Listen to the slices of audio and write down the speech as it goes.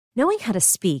Knowing how to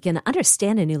speak and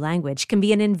understand a new language can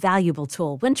be an invaluable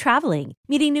tool when traveling,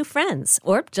 meeting new friends,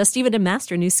 or just even to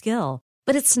master a new skill.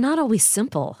 But it's not always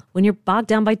simple when you're bogged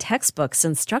down by textbooks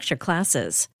and structured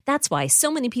classes. That's why so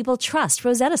many people trust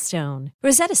Rosetta Stone.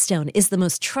 Rosetta Stone is the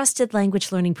most trusted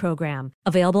language learning program,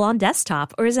 available on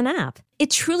desktop or as an app. It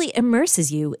truly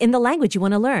immerses you in the language you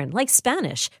want to learn, like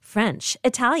Spanish, French,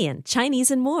 Italian,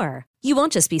 Chinese, and more. You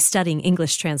won't just be studying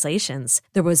English translations.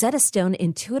 The Rosetta Stone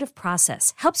intuitive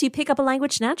process helps you pick up a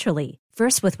language naturally,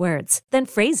 first with words, then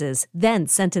phrases, then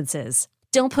sentences.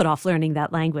 Don't put off learning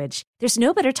that language. There's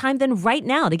no better time than right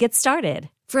now to get started.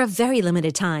 For a very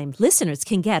limited time, listeners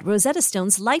can get Rosetta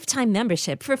Stone's lifetime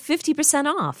membership for 50%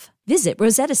 off. Visit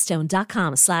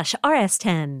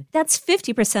rosettastone.com/rs10. That's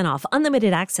 50% off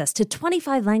unlimited access to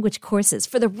 25 language courses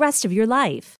for the rest of your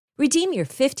life. Redeem your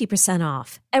 50%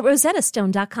 off at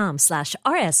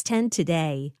rosettastone.com/rs10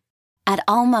 today. At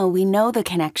Alma, we know the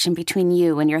connection between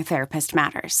you and your therapist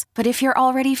matters. But if you're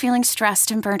already feeling stressed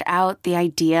and burnt out, the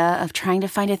idea of trying to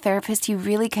find a therapist you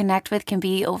really connect with can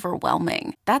be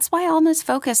overwhelming. That's why Alma's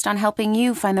focused on helping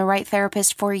you find the right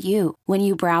therapist for you. When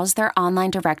you browse their online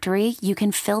directory, you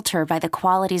can filter by the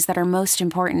qualities that are most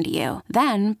important to you.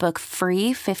 Then book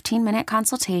free 15-minute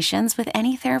consultations with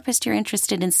any therapist you're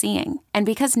interested in seeing. And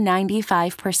because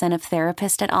 95% of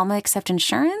therapists at Alma accept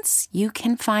insurance, you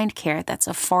can find care that's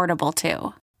affordable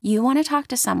too. You want to talk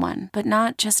to someone, but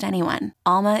not just anyone.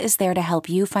 Alma is there to help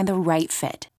you find the right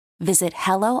fit. Visit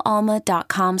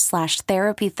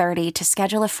helloalma.com/therapy30 to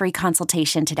schedule a free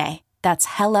consultation today. That's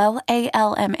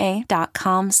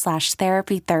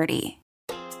helloalma.com/therapy30.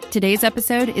 Today's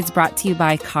episode is brought to you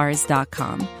by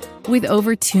Cars.com. With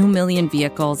over 2 million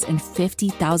vehicles and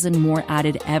 50,000 more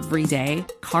added every day,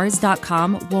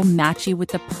 Cars.com will match you with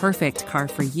the perfect car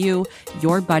for you,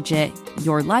 your budget,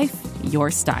 your life, your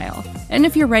style. And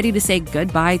if you're ready to say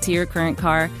goodbye to your current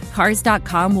car,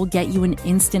 Cars.com will get you an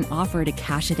instant offer to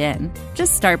cash it in.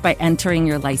 Just start by entering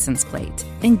your license plate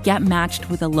and get matched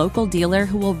with a local dealer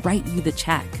who will write you the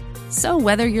check. So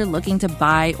whether you're looking to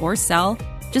buy or sell,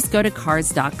 just go to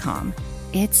Cars.com.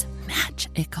 It's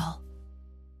magical.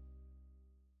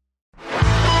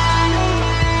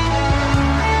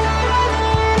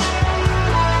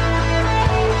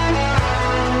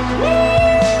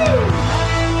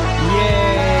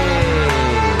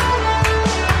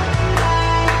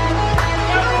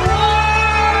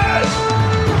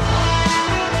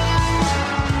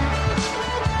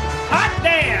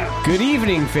 Good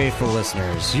evening, faithful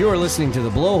listeners. You are listening to The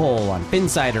Blowhole on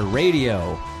Insider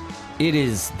Radio. It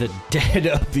is the dead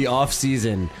of the off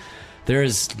season.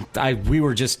 We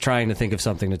were just trying to think of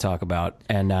something to talk about,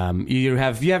 and you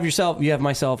have myself,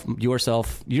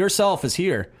 yourself is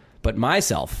here, but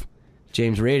myself,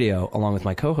 James Radio, along with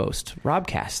my co-host Rob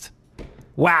Cast.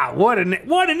 Wow, what an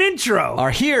intro!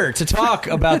 Are here to talk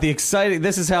about the exciting.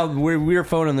 This is how we're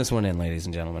phoning this one in, ladies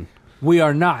and gentlemen. We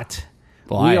are not.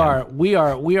 Well, we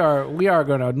are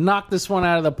going to knock this one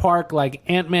out of the park like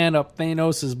Ant-Man up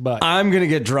Thanos' butt. I'm going to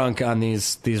get drunk on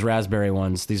these raspberry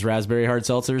ones, these raspberry hard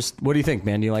seltzers. What do you think,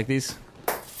 man? Do you like these?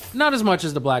 Not as much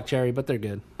as the black cherry, but they're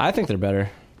good. I think they're better.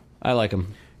 I like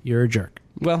them. You're a jerk.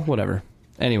 Well, whatever.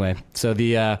 Anyway, so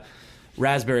the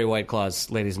raspberry White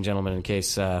Claws, ladies and gentlemen, in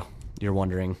case you're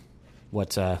wondering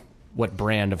what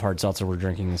brand of hard seltzer we're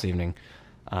drinking this evening.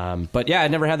 But yeah, I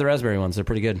never had the raspberry ones. They're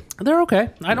pretty good. They're okay.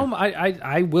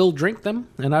 I will drink them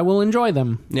and I will enjoy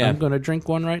them. Yeah. I'm going to drink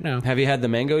one right now. Have you had the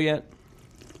mango yet?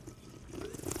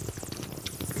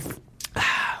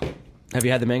 Have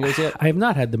you had the mangoes yet? I have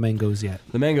not had the mangoes yet.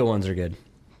 The mango ones are good.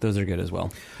 Those are good as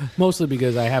well. Mostly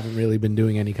because I haven't really been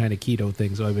doing any kind of keto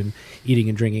thing, so I've been eating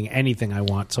and drinking anything I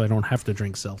want, so I don't have to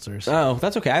drink seltzers. Oh,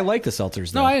 that's okay. I like the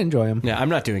seltzers, though. No, I enjoy them. Yeah, I'm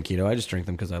not doing keto. I just drink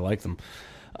them because I like them.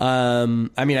 I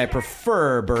mean, I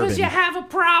prefer bourbon. Because you have a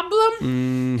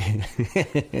problem?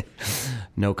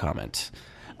 No comment.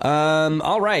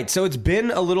 All right, so it's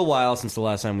been a little while since the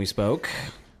last time we spoke.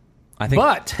 I think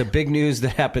the big news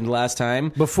that happened last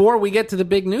time... Before we get to the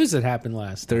big news that happened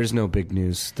last time. There's no big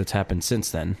news that's happened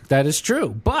since then. That is true,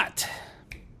 but...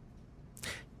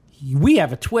 We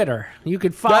have a Twitter. You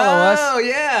can follow us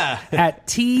at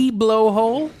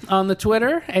 @blowhole on the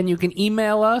Twitter, and you can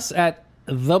email us at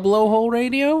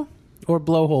theblowholeradio or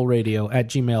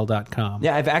blowholeradio@gmail.com.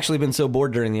 Yeah, I've actually been so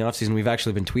bored during the off-season, we've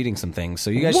actually been tweeting some things,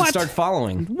 so you guys should start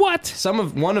following. What?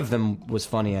 One of them was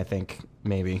funny, I think,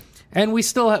 maybe. And we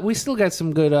still get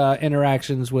some good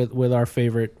interactions with our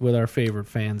favorite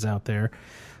fans out there.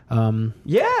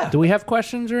 Yeah. Do we have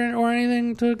questions or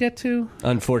anything to get to?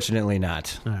 Unfortunately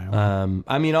not. All right, well.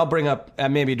 I mean, I'll bring up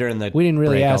maybe during the We didn't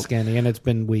really break, ask any, and it's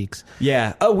been weeks.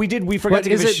 Yeah. Oh, we did. We forgot to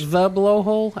give Is it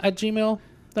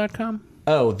theblowhole@gmail.com?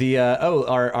 Oh, the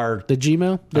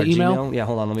Gmail, the email. Yeah,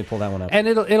 hold on, let me pull that one up. And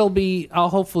it'll be. I'll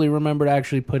hopefully remember to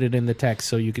actually put it in the text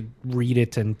so you could read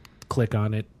it and click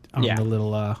on it on the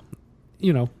little,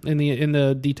 in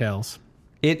the details.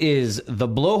 It is the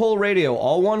Blowhole Radio,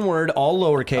 all one word, all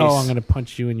lowercase. Oh, I'm going to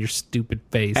punch you in your stupid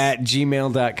face. At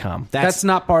gmail.com. That's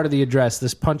not part of the address.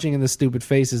 This punching in the stupid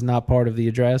face is not part of the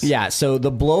address. Yeah, so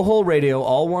the Blowhole Radio,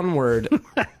 all one word,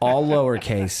 all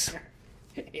lowercase.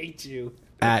 I hate you.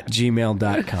 At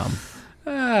gmail.com.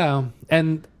 Oh,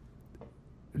 and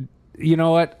you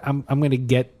know what? I'm gonna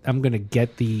get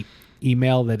the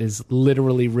email that is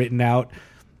literally written out.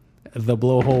 The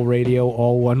Blowhole Radio,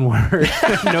 all one word,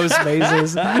 no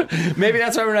spaces. Maybe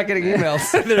that's why we're not getting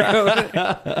emails.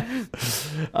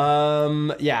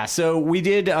 Yeah, so we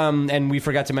did, and we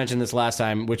forgot to mention this last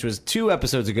time, which was 2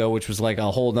 episodes ago, which was like a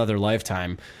whole nother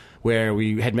lifetime, where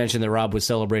we had mentioned that Rob was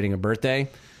celebrating a birthday.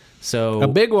 So a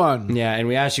big one. Yeah, and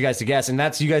we asked you guys to guess, and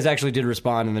you guys actually did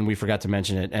respond, and then we forgot to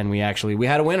mention it, and we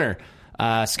had a winner.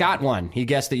 Scott won. He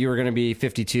guessed that you were going to be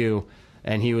 52,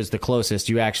 and he was the closest.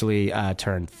 You actually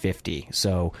turned 50.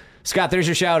 So, Scott, there's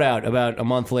your shout-out about a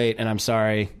month late, and I'm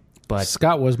sorry. But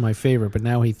Scott was my favorite, but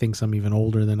now he thinks I'm even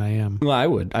older than I am. Well, I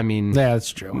would. I mean... Yeah,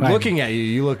 that's true. Looking at you,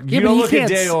 you don't look a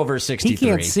day over 63. He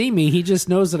can't see me. He just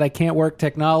knows that I can't work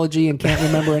technology and can't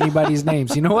remember anybody's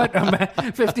names. You know what?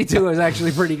 52 is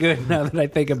actually pretty good now that I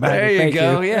think about it. There you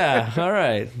go. Yeah. All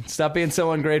right. Stop being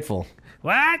so ungrateful.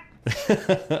 What?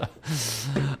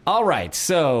 All right,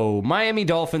 so Miami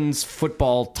Dolphins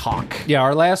football talk. Yeah,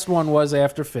 our last one was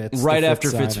after Fitz. Right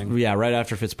after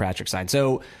Fitzpatrick signed.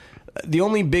 So the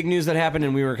only big news that happened,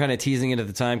 and we were kind of teasing it at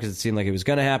the time because it seemed like it was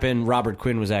going to happen, Robert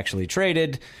Quinn was actually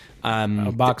traded.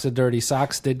 A box of dirty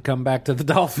socks did come back to the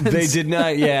Dolphins. They did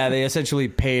not. Yeah, they essentially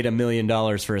paid $1 million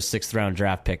for a 6th-round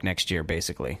draft pick next year.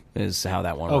 Basically, is how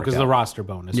that one. Oh, because the roster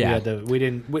bonus. Yeah,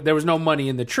 there was no money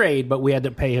in the trade, but we had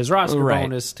to pay his roster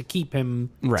bonus to keep him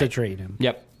to trade him.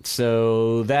 Yep.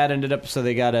 So that ended up. So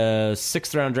they got a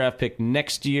 6th-round draft pick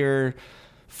next year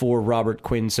for Robert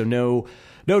Quinn. So no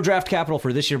draft capital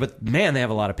for this year, but man, they have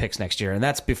a lot of picks next year, and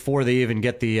that's before they even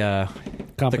get the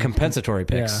compensatory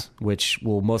picks, which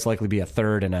will most likely be a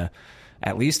third and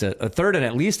at least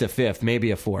a fifth,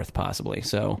 maybe a fourth, possibly.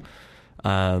 So,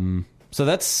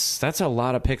 that's a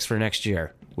lot of picks for next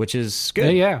year, which is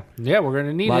good. Yeah, we're going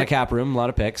to need a lot of cap room, a lot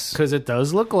of picks, because it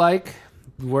does look like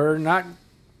we're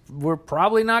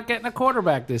probably not getting a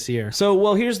quarterback this year. So,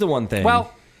 well, here's the one thing.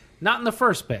 Well, not in the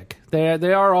first pick.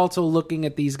 They are also looking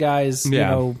at these guys,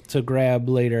 to grab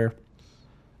later.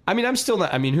 I mean, I'm still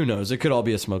not. I mean, who knows? It could all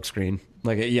be a smokescreen.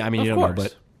 You don't know.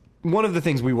 But one of the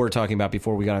things we were talking about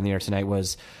before we got on the air tonight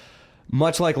was,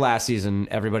 much like last season,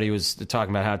 everybody was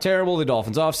talking about how terrible the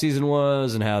Dolphins' offseason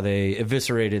was and how they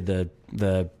eviscerated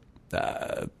the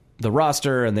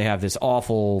roster, and they have this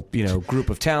awful,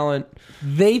 group of talent.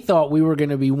 They thought we were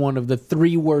going to be one of the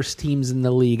 3 worst teams in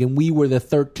the league, and we were the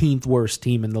 13th worst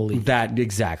team in the league. That,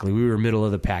 exactly. We were middle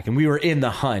of the pack, and we were in the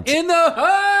hunt.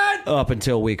 Up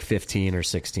until week 15 or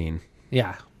 16.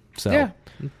 Yeah. So. Yeah.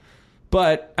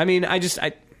 But, I mean,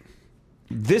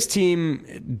 this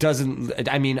team doesn't...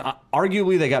 I mean,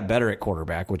 arguably they got better at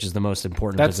quarterback, which is the most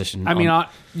important position. I mean,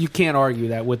 you can't argue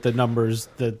that with the numbers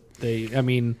that they... I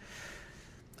mean...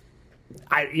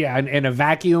 in a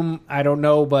vacuum, I don't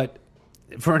know, but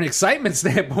for an excitement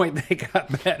standpoint, they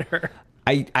got better.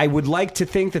 I would like to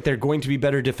think that they're going to be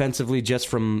better defensively just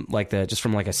from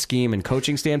a scheme and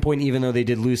coaching standpoint, even though they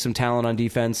did lose some talent on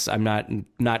defense. I'm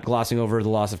not glossing over the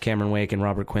loss of Cameron Wake and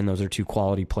Robert Quinn. Those are 2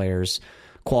 quality players,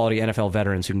 quality NFL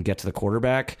veterans who can get to the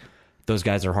quarterback. Those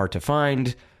guys are hard to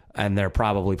find, and they're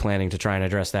probably planning to try and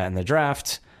address that in the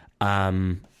draft.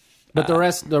 But the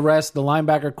rest, the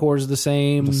linebacker core is the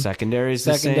same. The secondary is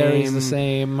the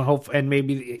same. And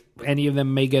maybe any of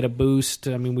them may get a boost.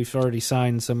 I mean, we've already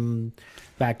signed some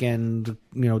back end,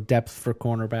 depth for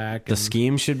cornerback. The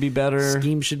scheme should be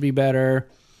better.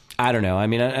 I don't know. I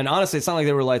mean, and honestly, it's not like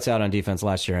they were lights out on defense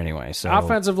last year anyway. So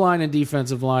offensive line and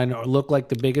defensive line look like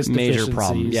the biggest major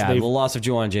problem. Yeah, the loss of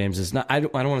Juwan James is not. I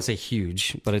don't want to say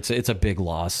huge, but it's a big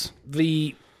loss.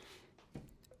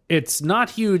 It's not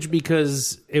huge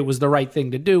because it was the right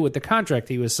thing to do with the contract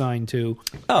he was signed to.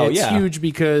 It's huge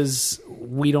because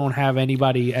we don't have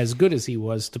anybody as good as he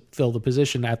was to fill the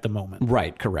position at the moment.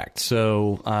 Right, correct.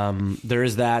 So there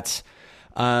is that.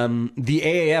 The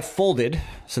AAF folded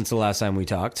since the last time we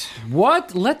talked.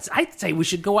 What? I'd say we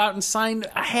should go out and sign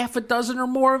a half a dozen or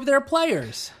more of their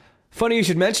players. Funny you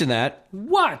should mention that.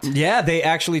 What? Yeah,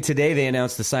 today they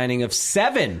announced the signing of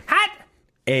 7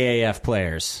 AAF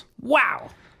players. Wow.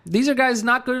 These are guys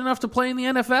not good enough to play in the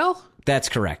NFL? That's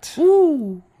correct.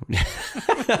 Ooh.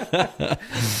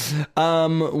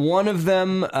 One of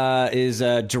them is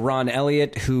Jaron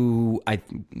Elliott, who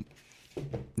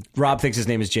Rob thinks his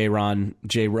name is Jayron.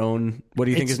 What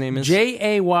do you think his name is?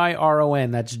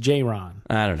 Jayron. That's Jayron.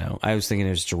 I don't know. I was thinking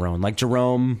it was Jerome. Like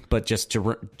Jerome, but just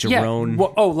Jerome. Yeah.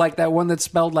 Well, like that one that's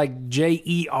spelled like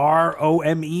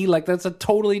Jerome. Like that's a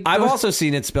totally... I've also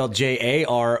seen it spelled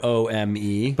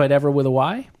Jarome. But ever with a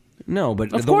Y? No,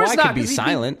 but of the course Y not, could be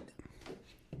silent.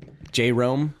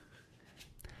 Jerome.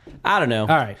 I don't know. All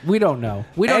right, we don't know.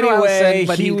 We don't anyway, know how to send,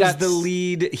 but he was the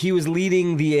lead. He was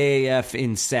leading the AAF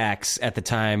in sacks at the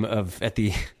time of at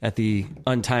the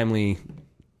untimely.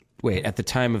 Wait, at the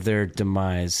time of their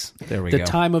demise. There we go. The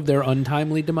time of their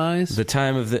untimely demise. The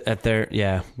time of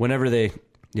whenever they.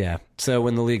 Yeah. So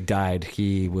when the league died,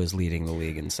 he was leading the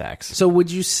league in sacks. So would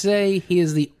you say he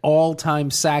is the all-time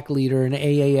sack leader in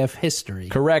AAF history?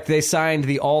 Correct. They signed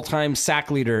the all-time sack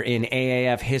leader in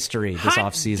AAF history this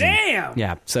offseason. Damn!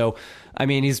 Yeah. So, I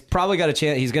mean, he's probably got a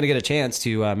chance. He's going to get a chance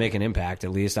to make an impact,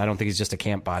 at least. I don't think he's just a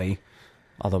camp body.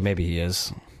 Although maybe he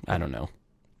is. I don't know.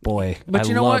 Boy, but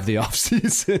you know love what? The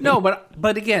offseason. No,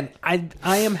 but again, I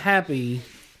am happy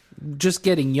just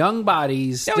getting young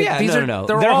bodies. Oh, yeah, no.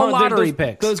 They're all lottery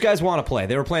picks. Those guys want to play.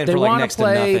 They were playing for like next to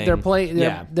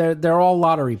nothing. They're all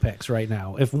lottery picks right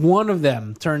now. If one of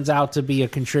them turns out to be a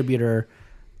contributor,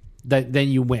 then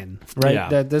you win, right?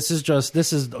 Yeah. This is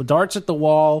darts at the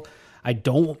wall. I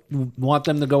don't want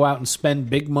them to go out and spend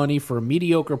big money for a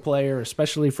mediocre player,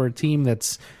 especially for a team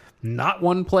that's not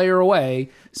one player away.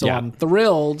 So yeah. I'm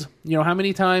thrilled. You know, how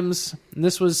many times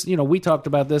this was, we talked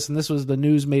about this, and this was the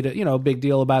news made a big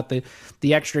deal about the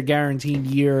extra guaranteed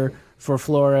year for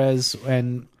Flores,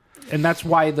 and that's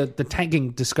why the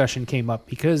tanking discussion came up,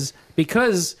 because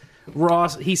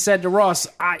Ross, he said to Ross,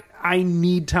 I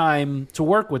need time to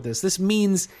work with this. This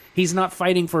means he's not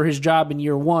fighting for his job in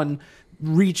year one,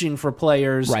 reaching for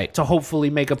players to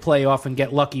hopefully make a playoff and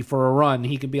get lucky for a run.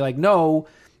 He could be like, no,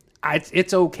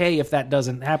 it's okay if that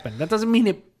doesn't happen. That doesn't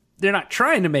mean they're not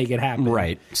trying to make it happen.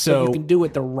 Right. So you can do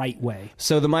it the right way.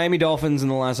 So the Miami Dolphins, in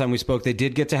the last time we spoke, they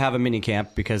did get to have a mini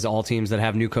camp, because all teams that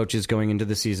have new coaches going into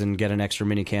the season get an extra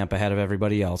mini camp ahead of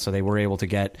everybody else. So they were able to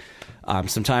get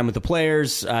some time with the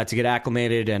players to get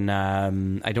acclimated. And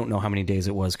I don't know how many days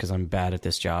it was, because I'm bad at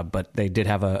this job, but they did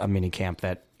have a mini camp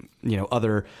that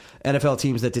other NFL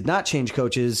teams that did not change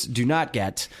coaches do not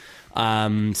get.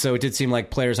 So it did seem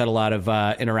like players had a lot of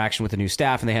interaction with the new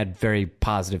staff, and they had very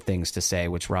positive things to say,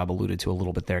 which Rob alluded to a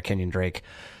little bit there. Kenyon Drake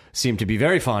seemed to be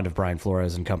very fond of Brian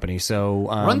Flores and company. So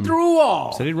run through a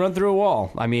wall. So he'd run through a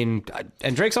wall. I mean,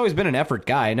 and Drake's always been an effort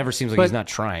guy. It never seems like he's not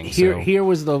trying. Here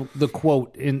was the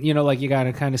quote, and you got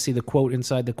to kind of see the quote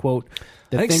inside the quote.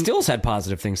 I think Stills had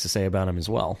positive things to say about him as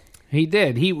well. He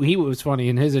did. He was funny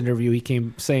in his interview. He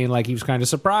came saying like he was kind of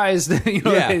surprised.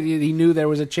 He knew there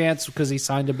was a chance because he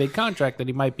signed a big contract that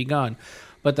he might be gone.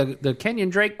 But the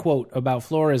Kenyon Drake quote about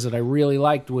Flores that I really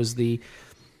liked was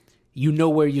you know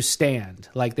where you stand.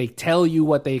 Like, they tell you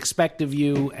what they expect of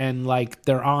you, and like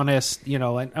they're honest.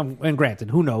 And granted,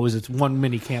 who knows? It's one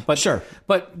mini camp, but sure.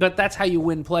 But that's how you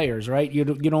win players, right? You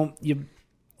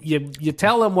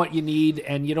tell them what you need,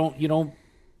 and you don't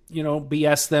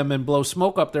BS them and blow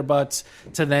smoke up their butts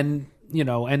to then,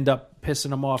 end up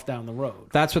pissing them off down the road.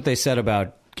 That's what they said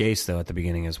about Gase, though, at the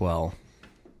beginning as well.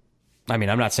 I mean,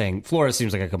 I'm not saying Flores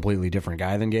seems like a completely different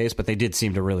guy than Gase, but they did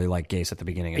seem to really like Gase at the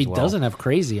beginning as well. He doesn't have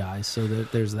crazy eyes, so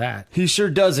there's that. He sure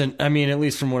doesn't. I mean, at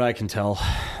least from what I can tell.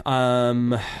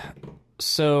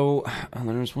 So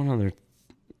there's one other.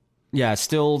 Yeah,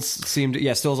 Stills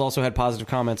also had positive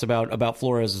comments about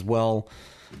Flores as well.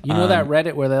 You know that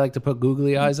Reddit where they like to put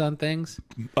googly eyes on things?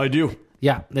 I do.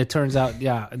 Yeah, it turns out,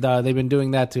 they've been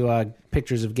doing that to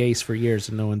pictures of Gase for years,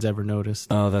 and no one's ever noticed.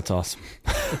 Oh, that's awesome.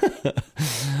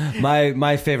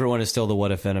 My favorite one is still the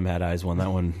What If Venom Had Eyes one. That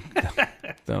one,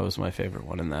 that was my favorite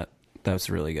one in that. That was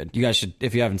really good. You guys should,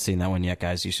 if you haven't seen that one yet,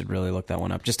 guys, you should really look that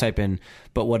one up. Just type in,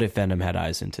 but what if Venom had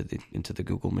eyes into the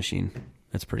Google machine.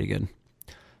 That's pretty good.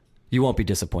 You won't be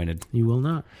disappointed. You will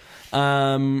not.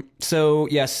 So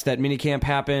yes, that mini camp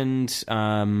happened.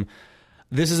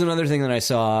 This is another thing that I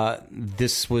saw.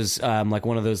 This was like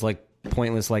one of those like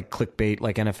pointless like clickbait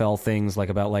like NFL things, like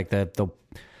about like the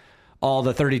all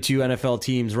the 32 NFL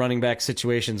teams running back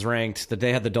situations ranked. That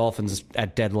they had the Dolphins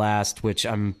at dead last, which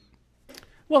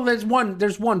well, there's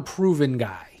one proven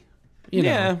guy.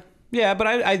 Yeah, but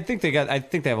I think they have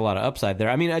a lot of upside there.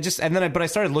 I mean, but I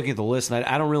started looking at the list, and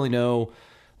I don't really know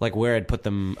like where I'd put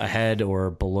them ahead or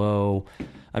below.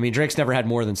 I mean, Drake's never had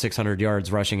more than 600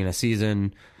 yards rushing in a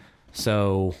season.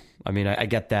 So, I mean, I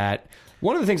get that.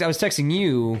 One of the things I was texting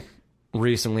you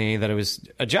recently that it was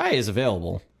Ajayi is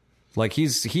available. Like he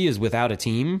is without a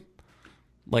team.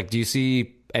 Like, do you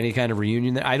see any kind of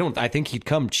reunion there? I think he'd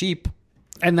come cheap.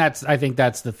 And I think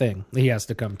that's the thing. He has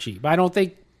to come cheap. I don't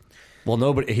think. Well,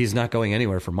 nobody. He's not going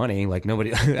anywhere for money. Like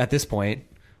nobody at this point.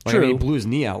 Like, True. I mean, he blew his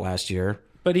knee out last year.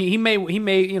 But he may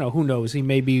who knows? He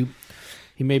may be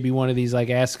one of these like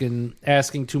asking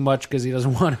too much because he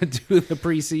doesn't want to do the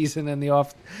preseason and the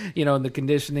off, and the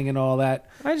conditioning and all that.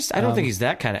 I don't think he's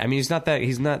that kind of. I mean, he's not that.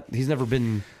 He's never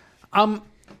been.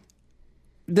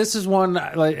 This is one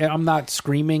like I'm not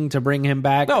screaming to bring him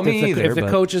back. No, me either. If the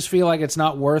coaches feel like it's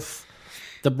not worth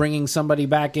the bringing somebody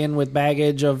back in with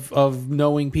baggage of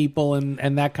knowing people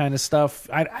and that kind of stuff,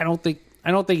 I don't think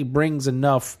he brings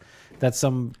enough that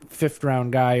some 5th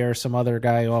round guy or some other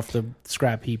guy off the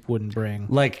scrap heap wouldn't bring.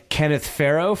 Like Kenneth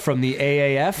Farrow from the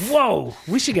AAF. Whoa,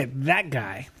 we should get that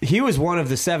guy. He was one of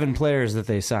the 7 players that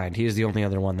they signed. He was the only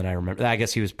other one that I remember. I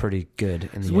guess he was pretty good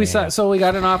in the AAF. So we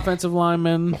got an offensive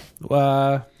lineman.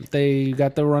 They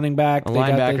got the running back, a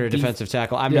linebacker, a defensive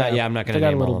tackle. I'm not going to. They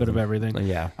got a little bit of everything.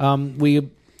 Yeah.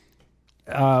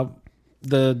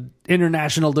 The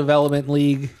International Development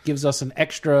League gives us an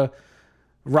extra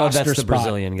roster that's the spot.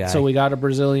 Brazilian guy. So we got a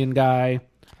Brazilian guy.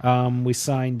 We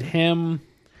signed him.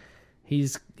 Who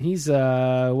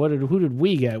did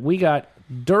we get? We got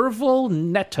Derval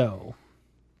Neto.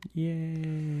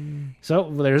 Yay. So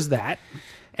there's that.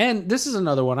 And this is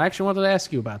another one. I actually wanted to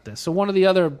ask you about this. So one of the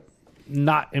other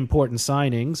not important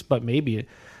signings, but maybe.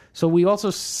 So we also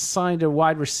signed a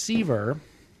wide receiver.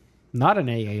 Not an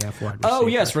AAF wide receiver. Oh,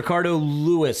 yes, Ricardo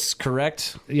Lewis,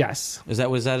 correct? Yes.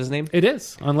 Was that his name? It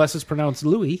is, unless it's pronounced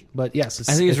Louis, but yes.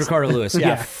 I think it's Ricardo Lewis,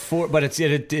 yeah. Yeah. But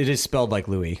it is spelled like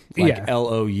Louis, like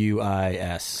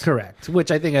Louis. Correct,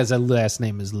 which I think as a last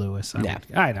name is Lewis.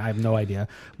 I have no idea.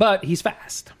 But he's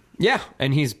fast. Yeah,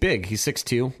 and he's big. He's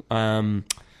 6'2".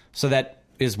 So that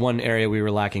is one area we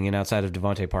were lacking in outside of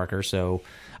Devontae Parker. So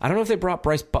I don't know if they brought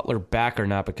Bryce Butler back or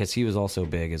not because he was also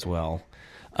big as well.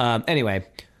 Anyway...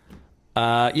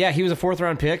 he was a 4th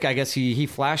round pick. I guess he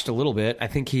flashed a little bit. I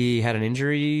think he had an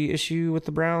injury issue with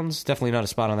the Browns. Definitely not a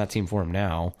spot on that team for him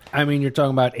now. I mean, you're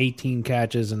talking about 18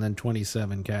 catches and then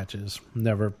 27 catches.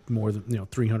 Never more than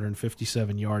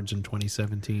 357 yards in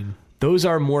 2017. Those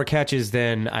are more catches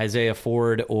than Isaiah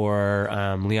Ford or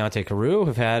Leonte Carew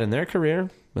have had in their career.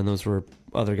 And those were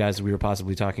other guys that we were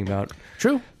possibly talking about.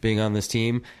 True. Being on this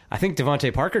team. I think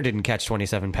Devontae Parker didn't catch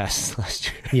 27 passes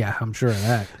last year. Yeah, I'm sure of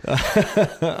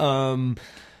that.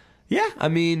 I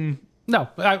mean... No,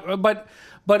 but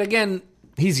again...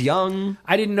 He's young.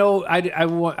 I didn't know. I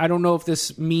don't know if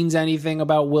this means anything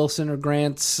about Wilson or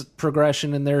Grant's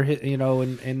progression in their,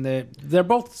 they're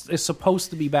both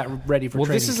supposed to be ready for. Well,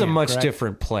 this is camp, a much correct?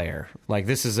 different player. Like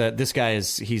this guy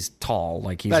is he's tall.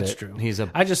 Like that's true.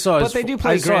 I just saw. But they do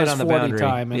play Grant on the boundary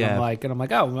time, and I'm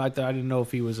like, oh, I didn't know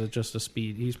if he was just a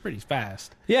speed. He's pretty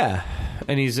fast. Yeah,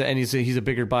 and he's a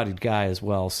bigger bodied guy as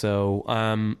well. So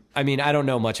I mean, I don't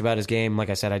know much about his game. Like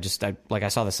I said, I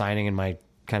saw the signing and my.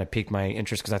 Kind of piqued my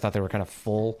interest because I thought they were kind of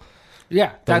full.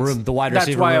 Yeah, the wide receiver.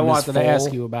 That's why I room wanted to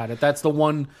ask you about it. That's the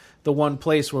one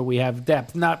place where we have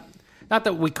depth. Not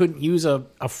that we couldn't use a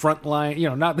front line.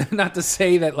 Not to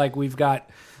say that like we've got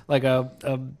like a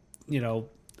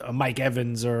Mike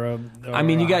Evans or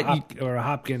a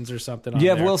Hopkins or something. You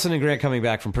have there. Wilson and Grant coming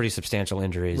back from pretty substantial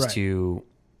injuries to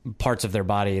parts of their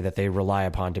body that they rely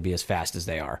upon to be as fast as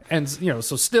they are. And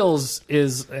so Stills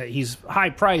is he's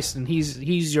high priced and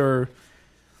he's your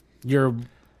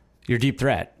deep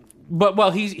threat.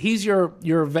 But he's your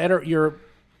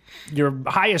your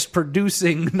highest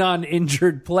producing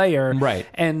non-injured player, right?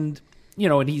 And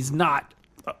and he's not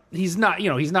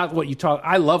what you talk.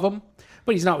 I love him,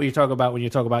 but he's not what you talk about when you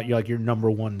talk about your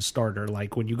number one starter.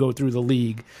 Like when you go through the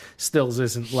league, Stills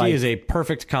isn't like... He is a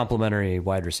perfect complementary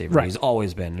wide receiver. Right. He's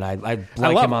always been, and I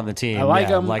like him on the team. I like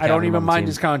him. Like I don't even mind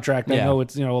his contract. I know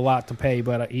it's a lot to pay,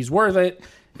 but he's worth it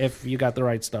if you got the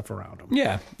right stuff around him.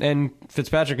 Yeah, and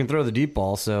Fitzpatrick can throw the deep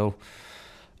ball, so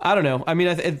I don't know. I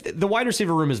mean, the wide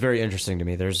receiver room is very interesting to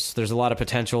me. There's a lot of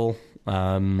potential.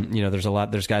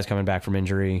 There's guys coming back from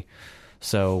injury.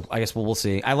 So I guess we'll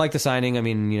see. I like the signing. I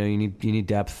mean, you need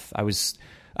depth. I was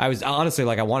honestly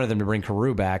like I wanted them to bring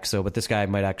Carew back. But this guy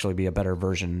might actually be a better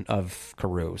version of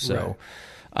Carew. So,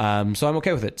 right. So I'm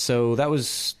okay with it. So that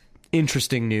was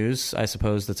interesting news, I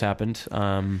suppose, that's happened.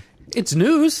 It's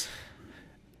news.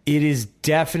 It is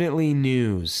definitely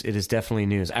news.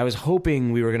 I was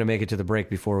hoping we were going to make it to the break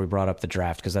before we brought up the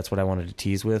draft because that's what I wanted to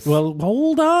tease with. Well,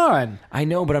 hold on. I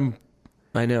know, but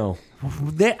I know.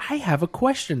 I have a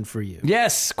question for you.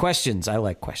 Yes, questions. I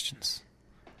like questions.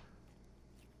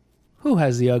 Who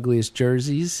has the ugliest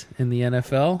jerseys in the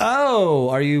NFL? Oh,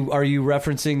 are you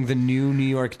referencing the new New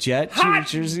York Jet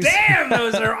jerseys? Damn,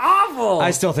 those are awful.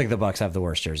 I still think the Bucks have the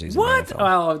worst jerseys. What? In the NFL.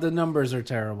 Well, the numbers are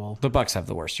terrible. The Bucks have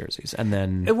the worst jerseys, and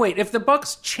then Wait, if the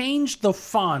Bucks change the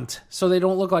font so they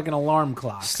don't look like an alarm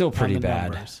clock, Still pretty on the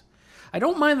bad. numbers. I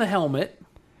don't mind the helmet.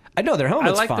 I know their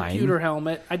helmet's I like fine. the pewter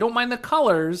helmet. I don't mind the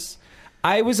colors.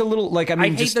 I was a little like I I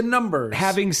mean, hate just the numbers.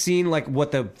 having seen like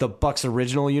what the Bucks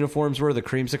original uniforms were, the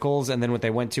creamsicles, and then what they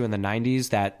went to in the 90s,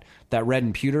 that red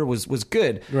and pewter was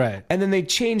good. Right. And then they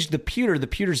changed the pewter. The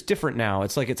pewter's different now.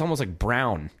 It's almost like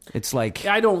brown. It's like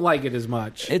I don't like it as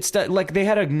much. it's like they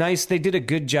did a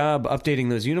good job updating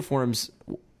those uniforms,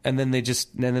 and then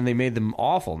they made them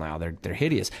awful now. They're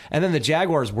hideous. And then the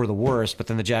Jaguars were the worst, but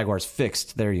then the Jaguars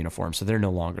fixed their uniform, so they're no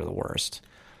longer the worst.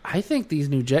 I think these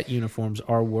new Jet uniforms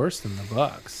are worse than the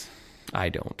Bucks. I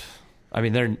don't. I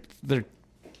mean, they're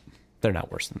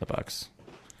not worse than the Bucks.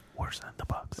 Worse than the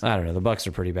Bucks. I don't know. The Bucks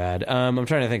are pretty bad. I'm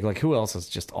trying to think like who else has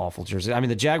just awful jerseys. I mean,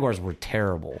 the Jaguars were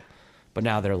terrible, but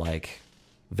now they're like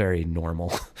very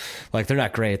normal. Like they're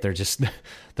not great.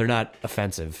 They're not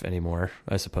offensive anymore,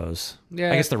 I suppose.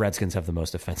 Yeah. I guess the Redskins have the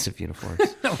most offensive uniforms.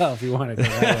 Well, if you want to go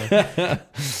that way.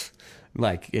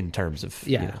 Like in terms of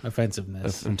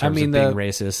offensiveness. in terms of being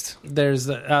racist. There's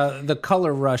the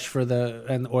color rush for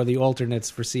or the alternates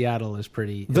for Seattle is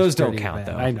pretty. Those don't pretty count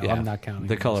bad. though. I know. Yeah. I'm not counting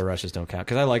The those. color rushes don't count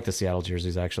because I like the Seattle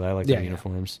jerseys. Actually, I like their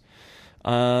uniforms.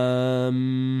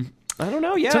 I don't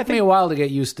know. Yeah, It took me a while to get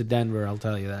used to Denver. I'll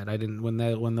tell you that. I didn't when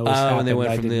those happened. they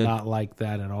went I from did the- not like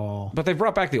that at all. But they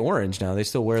brought back the orange now. They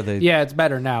still wear the Yeah, it's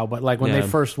better now. But like when Yeah. they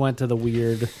first went to the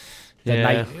weird,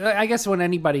 Yeah. Nike, I guess when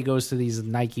anybody goes to these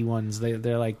Nike ones,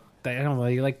 they're like they don't know,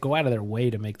 they like go out of their way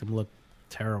to make them look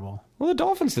terrible. Well, the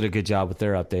Dolphins did a good job with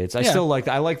their updates. I Yeah. still like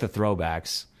the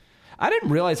throwbacks. I didn't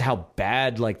realize how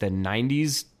bad like the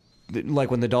 90s, like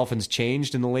when the Dolphins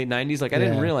changed in the late 90s, like I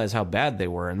didn't Yeah. realize how bad they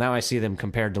were. And now I see them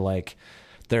compared to like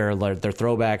their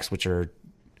throwbacks, which are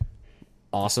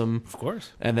awesome. Of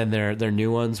course, And then their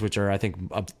new ones, which are I think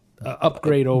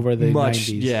upgrade over the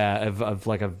much 90s. yeah, of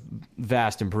like a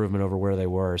vast improvement over where they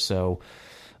were. So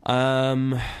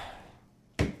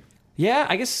yeah,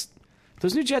 I guess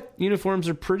those new Jet uniforms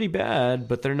are pretty bad,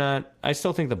 but they're not. I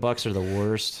still think the Bucks are the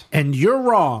worst. And you're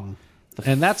wrong.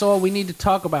 And that's all we need to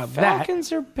talk about.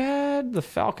 Falcons are bad. The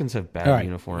Falcons have bad All right.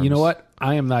 uniforms. You know what?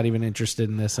 I am not even interested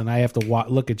in this, and I have to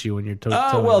look at you when you're telling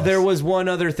Oh well, us. there was one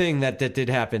other thing that did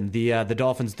happen. The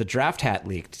Dolphins, the draft hat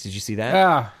leaked. Did you see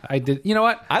that? I did. You know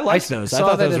what? I liked those. I Saw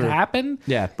thought that those it were- happened.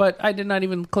 Yeah. but I did not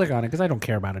even click on it because I don't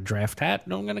care about a draft hat.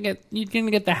 No, you're gonna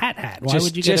get the hat. Why would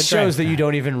you get just a draft shows that you hat?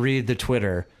 don't even read the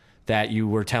Twitter that you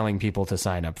were telling people to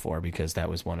sign up for, because that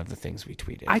was one of the things we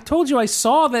tweeted. I told you I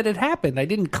saw that it happened. I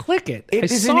didn't click it. I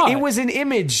saw It was an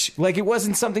image. Like it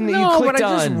wasn't something that you no, clicked but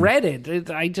I just on. read it.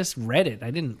 I just read it.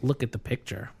 I didn't look at the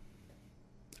picture.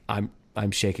 I'm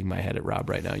shaking my head at Rob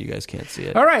right now. You guys can't see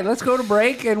it. All right, let's go to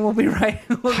break, and we'll be right.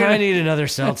 I need another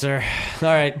seltzer. All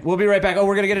right, we'll be right back. Oh,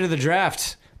 we're gonna get into the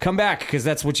draft. Come back, because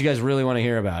that's what you guys really want to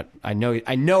hear about. I know it.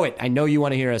 I know you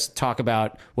want to hear us talk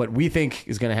about what we think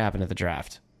is going to happen at the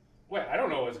draft. Wait, I don't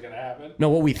know what's going to happen. No,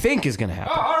 what we think is going to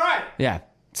happen. Oh, all right. Yeah.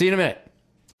 See you in a minute.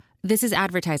 This is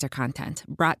advertiser content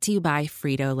brought to you by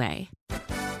Frito-Lay.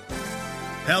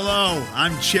 Hello,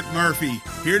 I'm Chip Murphy,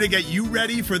 here to get you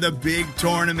ready for the big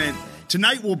tournament.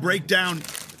 Tonight we'll break down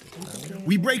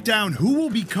who will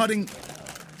be cutting.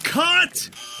 Cut!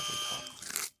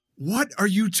 What are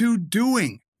you two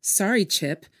doing? Sorry,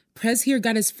 Chip. Prez here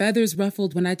got his feathers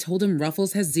ruffled when I told him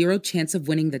Ruffles has zero chance of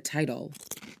winning the title.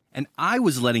 And I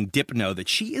was letting Dip know that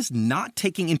she is not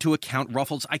taking into account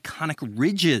Ruffles' iconic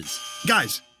ridges.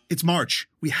 Guys, it's March.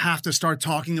 We have to start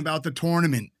talking about the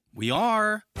tournament. We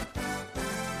are.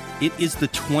 It is the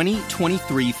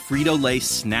 2023 Frito-Lay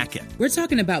Snack It. We're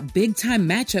talking about big-time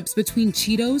matchups between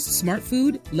Cheetos, Smart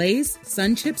Food, Lay's,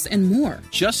 Sun Chips, and more.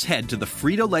 Just head to the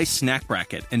Frito-Lay Snack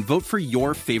Bracket and vote for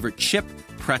your favorite chip,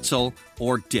 pretzel,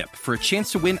 or dip for a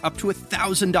chance to win up to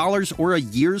 $1,000 or a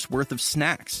year's worth of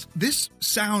snacks. This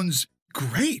sounds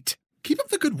great. Keep up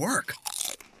the good work.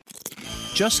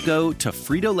 Just go to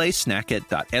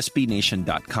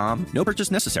fritolaysnackit.sbnation.com. No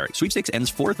purchase necessary. Sweepstakes ends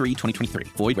 4/3/2023.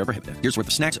 Void where prohibited. Here's worth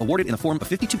of snacks awarded in the form of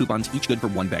 52 coupons, each good for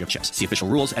one bag of chips. See official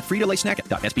rules at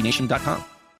fritolaysnackit.sbnation.com.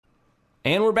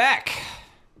 And we're back.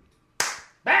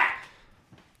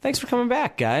 Thanks for coming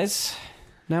back, guys.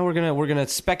 Now we're gonna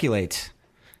speculate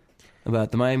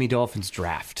about the Miami Dolphins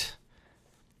draft.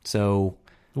 So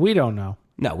We don't know.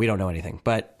 no, we don't know anything,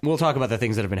 but we'll talk about the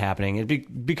things that have been happening.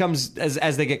 It becomes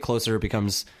as they get closer, it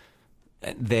becomes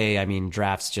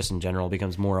drafts just in general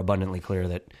becomes more abundantly clear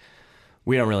that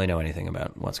we don't really know anything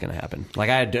about what's going to happen. Like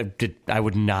I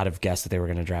would not have guessed that they were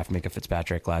going to draft Minka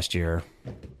Fitzpatrick last year.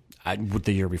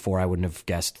 The year before, I wouldn't have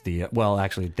guessed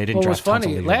actually, they didn't draft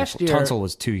Tunsil. Last year, Tunsil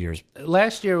was 2 years.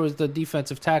 Last year was the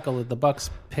defensive tackle that the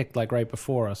Bucs picked like right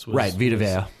before us. Vita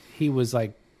Vea. He was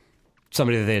like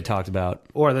somebody that they had talked about.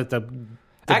 Or that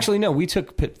actually, no, we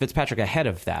took Fitzpatrick ahead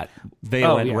of that. Vea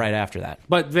went right after that.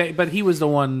 But he was the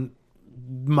one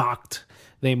mocked.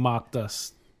 They mocked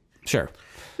us. Sure.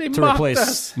 To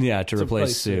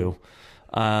replace Sue.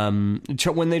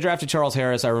 When they drafted Charles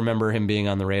Harris, I remember him being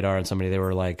on the radar, and they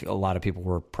were like, a lot of people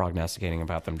were prognosticating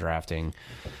about them drafting.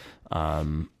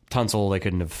 Tunsil,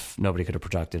 nobody could have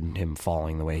projected him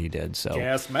falling the way he did. So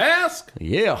gas mask.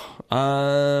 Yeah.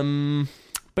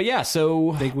 But yeah,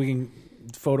 so think we can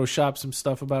Photoshop some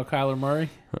stuff about Kyler Murray?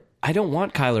 I don't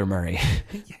want Kyler Murray.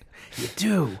 You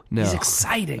do. No, he's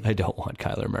exciting. I don't want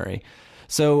Kyler Murray.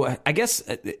 So I guess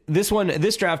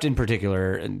this draft in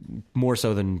particular, more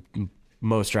so than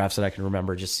most drafts that I can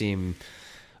remember, just seem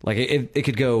like it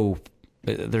could go.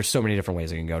 There's so many different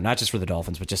ways it can go, not just for the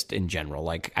Dolphins, but just in general.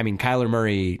 Like, I mean, Kyler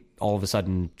Murray all of a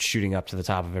sudden shooting up to the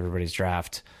top of everybody's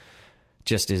draft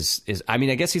just is. I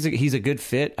mean, I guess he's a good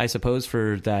fit, I suppose,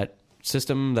 for that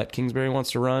system that Kingsbury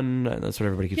wants to run. That's what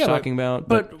everybody keeps talking about.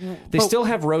 But they still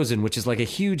have Rosen, which is like a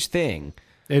huge thing.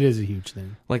 It is a huge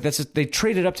thing. Like they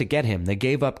traded up to get him. They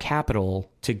gave up capital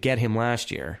to get him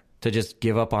last year, to just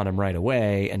give up on him right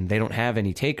away, and they don't have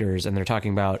any takers, and they're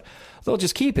talking about they'll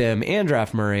just keep him and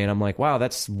draft Murray, and I'm like, wow,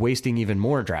 that's wasting even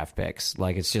more draft picks.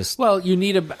 Like, it's just... Well, you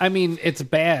need I mean, it's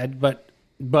bad, but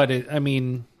I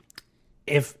mean,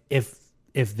 if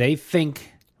they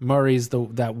think Murray's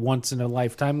that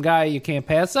once-in-a-lifetime guy you can't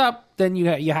pass up, then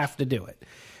you have to do it.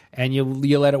 And you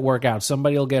let it work out.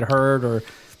 Somebody will get hurt, or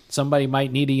somebody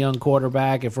might need a young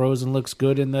quarterback if Rosen looks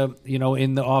good in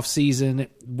the off season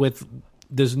with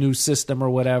this new system or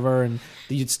whatever, and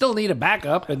you'd still need a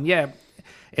backup. And yeah,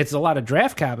 it's a lot of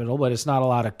draft capital, but it's not a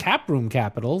lot of cap room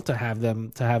capital to have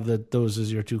those as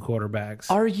your two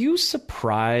quarterbacks. Are you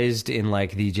surprised in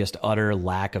like the just utter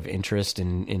lack of interest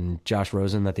in Josh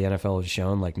Rosen that the NFL has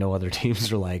shown? Like, no other teams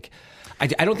are like, I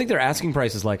don't think their asking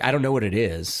price is like, I don't know what it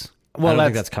is. Well, I don't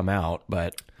think that's come out,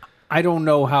 but I don't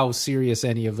know how serious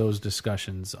any of those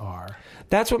discussions are.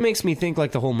 That's what makes me think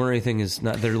like the whole Murray thing is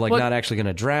not. They're like not actually going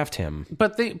to draft him.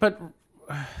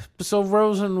 So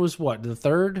Rosen was what, the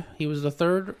third? He was the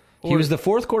third. He was the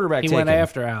fourth quarterback. He taken. went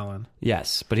after Allen.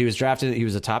 Yes, but he was drafted. He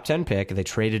was a top 10 pick. They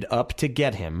traded up to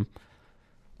get him.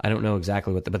 I don't know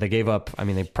exactly but they gave up. I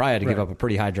mean, they probably had to give up a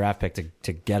pretty high draft pick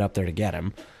to get up there to get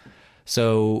him.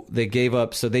 So they gave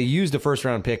up. So they used a first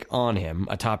round pick on him,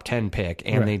 a top 10 pick,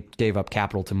 and they gave up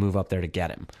capital to move up there to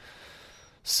get him.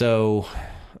 So,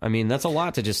 I mean, that's a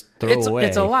lot to just throw away.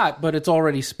 It's a lot, but it's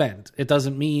already spent. It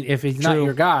doesn't mean if he's not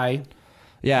your guy.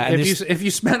 Yeah, and if you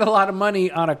spend a lot of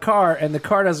money on a car and the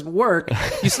car doesn't work,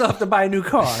 you still have to buy a new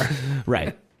car.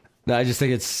 Right. No, I just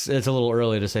think it's a little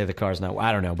early to say the car's not.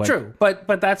 I don't know, but true.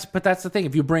 But that's the thing.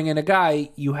 If you bring in a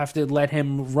guy, you have to let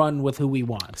him run with who he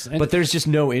wants. But there's just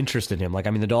no interest in him. Like,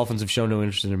 I mean, the Dolphins have shown no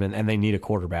interest in him, and they need a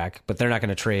quarterback, but they're not going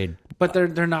to trade. But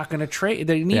they're not going to trade.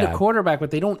 They need a quarterback,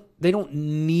 but they don't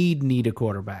need a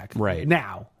quarterback right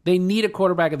now. They need a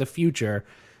quarterback in the future.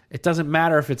 It doesn't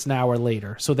matter if it's now or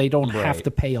later, so they don't have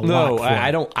to pay a lot. No,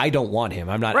 I don't want him.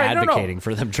 I'm not advocating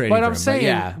for them trading.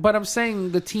 But I'm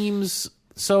saying the teams.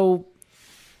 So,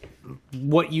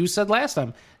 what you said last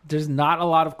time, there's not a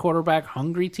lot of quarterback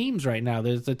hungry teams right now.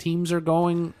 The teams are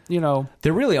going,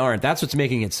 There really aren't. That's what's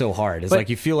making it so hard. It's like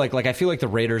you feel like I feel like the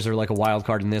Raiders are like a wild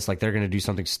card in this. Like they're going to do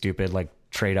something stupid, like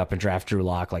trade up and draft Drew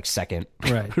Lock like second,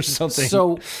 right, or something.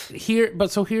 So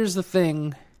here's the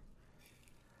thing.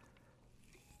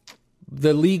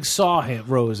 The league saw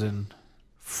Rosen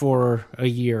for a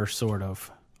year, sort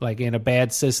of like in a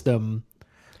bad system,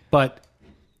 but.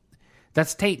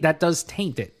 That does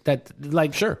taint it. That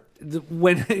like sure.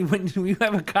 When you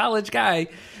have a college guy,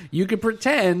 you can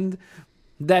pretend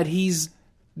that he's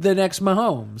the next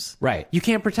Mahomes. Right. You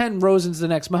can't pretend Rosen's the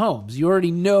next Mahomes. You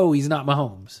already know he's not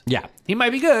Mahomes. Yeah. He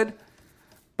might be good,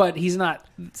 but he's not.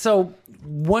 So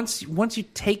once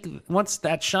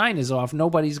that shine is off,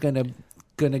 nobody's gonna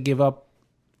give up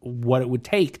what it would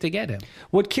take to get him.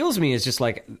 What kills me is just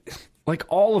like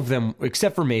all of them,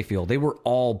 except for Mayfield, they were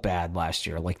all bad last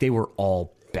year. Like, they were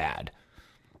all bad.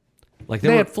 Like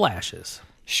they had flashes.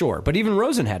 Sure, but even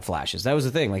Rosen had flashes. That was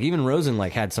the thing. Like, even Rosen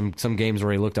had some games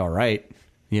where he looked all right,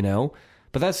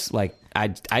 But that's like, I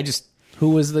just... Who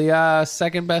was the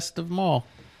second best of them all?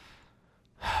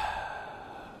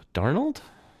 Darnold?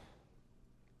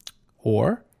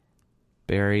 Or?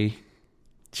 Barry...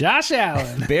 Josh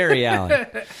Allen. Barry Allen.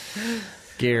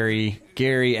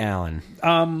 Gary Allen.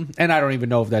 And I don't even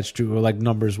know if that's true, like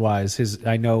numbers wise.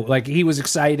 I know, like, he was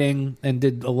exciting and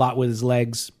did a lot with his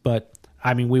legs, but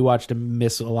I mean, we watched him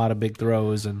miss a lot of big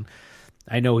throws, and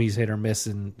I know he's hit or miss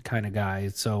and kind of guy.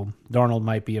 So Darnold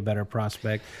might be a better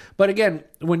prospect. But again,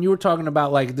 when you were talking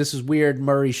about like this is weird,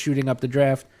 Murray shooting up the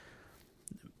draft,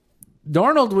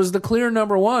 Darnold was the clear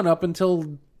number one up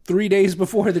until 3 days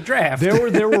before the draft.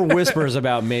 There were whispers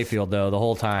about Mayfield though the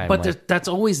whole time. But that's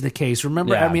always the case.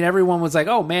 Remember, Yeah. I mean, everyone was like,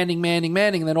 "Oh, Manning,"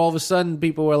 and then all of a sudden,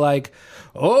 people were like,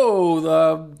 "Oh,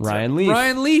 the Ryan Leaf.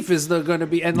 Ryan Leaf is going to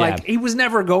be," and like he was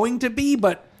never going to be,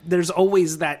 but. There's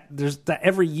always that. There's that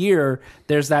every year.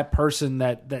 There's that person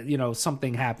that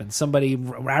something happens.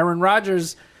 Aaron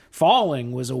Rodgers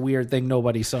falling was a weird thing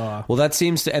nobody saw. Well, that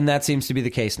seems to be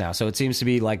the case now. So it seems to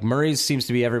be like Murray's seems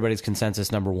to be everybody's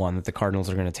consensus number one that the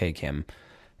Cardinals are going to take him,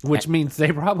 Which means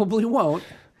they probably won't.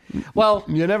 Well,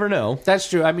 you never know. That's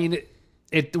true. I mean,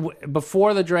 it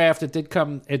before the draft, it did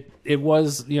come. It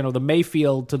was the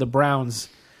Mayfield to the Browns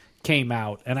came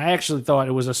out, and I actually thought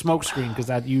it was a smokescreen because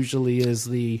that usually is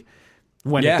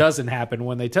when it doesn't happen.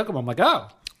 When they took him, I'm like, oh,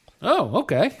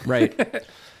 okay, right.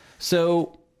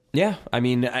 So yeah, I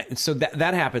mean, so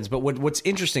that happens. But what's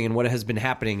interesting and what has been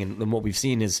happening and what we've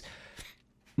seen is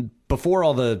before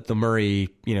all the Murray,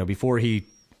 before he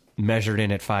measured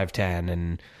in at 5'10"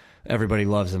 and everybody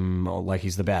loves him like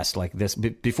he's the best. Like this,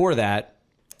 before that,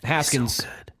 Haskins, so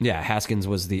good. Yeah, Haskins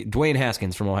was Dwayne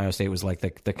Haskins from Ohio State was like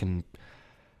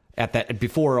at that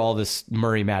before all this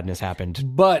Murray madness happened.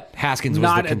 But Haskins was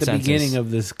not the at the consensus. beginning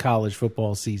of this college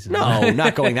football season. No,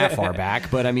 not going that far back.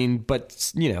 But I mean, but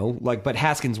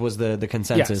Haskins was the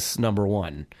consensus number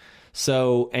one.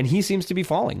 So, and he seems to be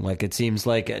falling. Like it seems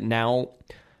like now.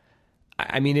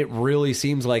 I mean, it really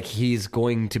seems like he's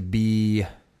going to be.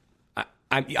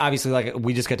 Obviously, like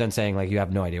we just got done saying, like you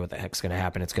have no idea what the heck's going to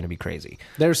happen. It's going to be crazy.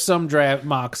 There's some draft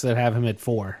mocks that have him at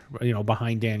 4,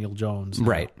 behind Daniel Jones.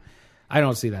 Right. I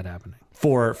don't see that happening.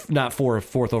 Not for a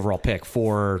fourth overall pick,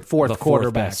 for fourth the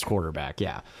quarterback. Best quarterback.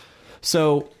 Yeah.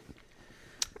 So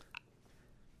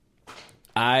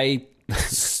I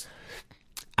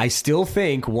still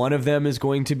think one of them is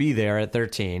going to be there at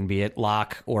 13, be it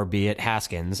Locke or be it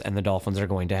Haskins, and the Dolphins are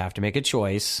going to have to make a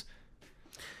choice.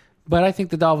 But I think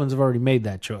the Dolphins have already made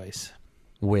that choice.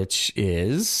 Which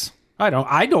is? I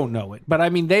don't know it, but I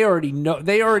mean they already know.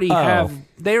 They already have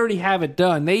it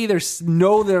done. They either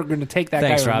know they're going to take that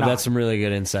Thanks, guy or Rob. not. That's some really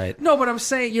good insight. No, but I'm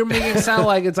saying you're making it sound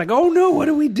like it's like, oh no, what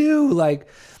do we do? Like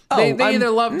they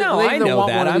either want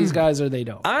one of these guys or they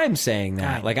don't. I'm saying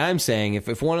that. Like I'm saying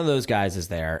if one of those guys is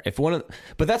there,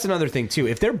 but that's another thing too.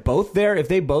 If they're both there, if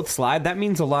they both slide, that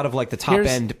means a lot of like the top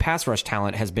end pass rush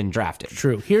talent has been drafted.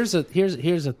 True. Here's a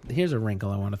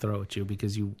wrinkle I want to throw at you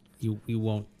because you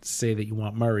won't say that you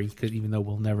want Murray because even though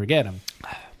we'll never get him.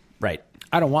 Right.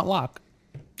 I don't want Locke.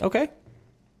 Okay.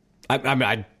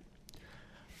 I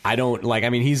don't like. I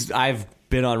mean, I've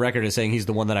been on record as saying he's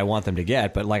the one that I want them to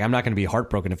get, but like I'm not going to be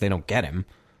heartbroken if they don't get him.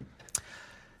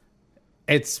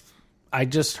 I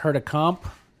just heard a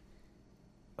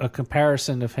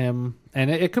comparison of him, and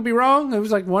it could be wrong. It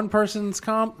was like one person's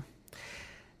comp,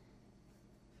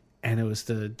 and it was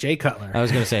to Jay Cutler. I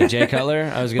was going to say Jay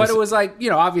Cutler. But it was like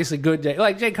obviously good.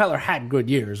 Jay Cutler had good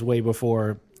years way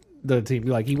before the team.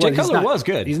 Like Jay Cutler was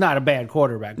good. He's not a bad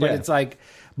quarterback, but Yeah. it's like,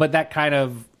 but that kind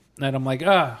of, and I'm like,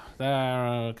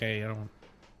 okay, I don't.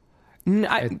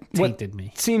 It tainted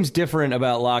me. Seems different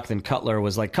about Locke than Cutler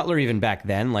was like Cutler even back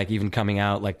then, like even coming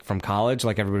out like from college,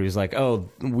 like everybody was like, oh,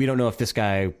 we don't know if this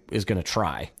guy is going to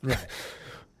try. Right.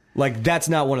 Like that's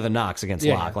not one of the knocks against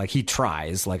Yeah. Locke. Like he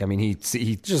tries. Like I mean, he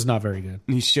Just not very good.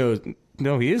 he shows.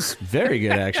 No, he is very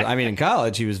good actually. I mean, in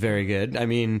college he was very good. I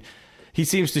mean, he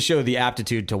seems to show the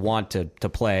aptitude to want to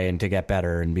play and to get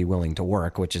better and be willing to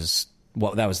work, which is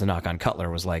that was the knock on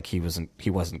Cutler was like he wasn't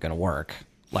going to work.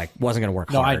 Like, wasn't going to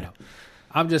work hard. I know.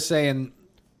 I'm just saying,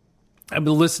 I've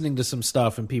been listening to some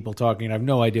stuff and people talking, and I have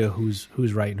no idea who's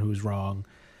right and who's wrong.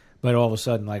 But all of a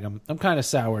sudden, like, I'm kind of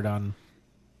soured on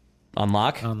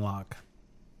Locke? On Locke.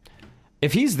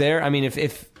 If he's there, I mean,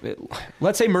 if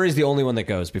let's say Murray's the only one that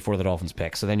goes before the Dolphins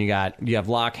pick, so then you have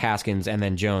Locke, Haskins, and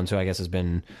then Jones, who I guess has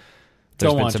been...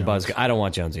 There's been some buzz. I don't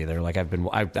want Jones either. Like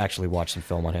I've actually watched some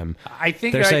film on him. I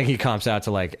think they're saying he comps out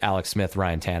to like Alex Smith,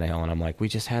 Ryan Tannehill, and I'm like, we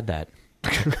just had that.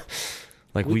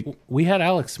 Like we had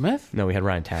Alex Smith? No, we had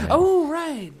Ryan Tannehill. Oh,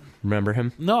 right. Remember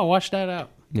him? No, I watched that out.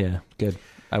 Yeah, good.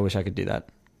 I wish I could do that.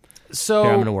 So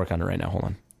here, I'm going to work on it right now. Hold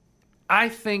on. I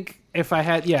think if I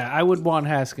had, I would want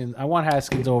Haskins. I want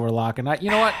Haskins over Locke, and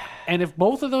you know what? And if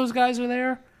both of those guys are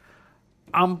there,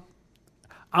 I'm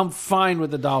fine with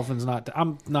the Dolphins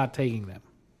I'm not taking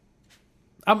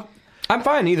them. I'm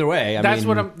fine either way. I'm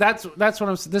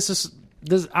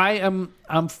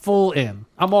full in.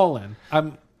 I'm all in.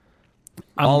 I'm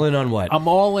all in on what? I'm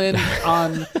all in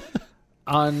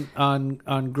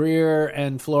on Greer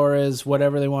and Flores,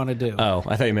 whatever they want to do. Oh,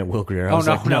 I thought you meant Will Greer.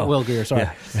 Not Will Greer. Sorry.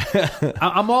 Yeah.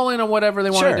 I'm all in on whatever they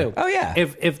want to do. Oh yeah.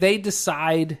 If they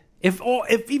decide, if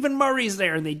even Murray's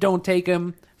there and they don't take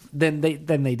him, then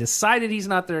they decided he's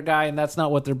not their guy and that's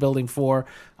not what they're building for.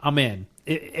 I'm in.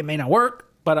 It may not work,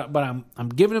 but I'm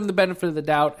giving him the benefit of the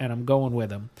doubt and I'm going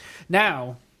with him.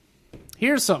 Now,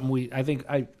 here's something I think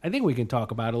we can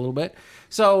talk about a little bit.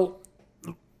 So.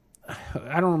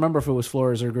 I don't remember if it was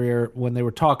Flores or Greer when they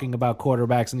were talking about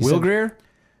quarterbacks. And Will Greer?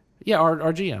 Yeah,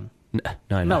 our GM.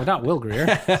 No, not Will Greer.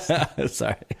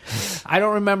 Sorry, I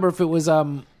don't remember if it was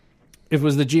the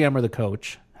GM or the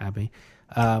coach. Happy,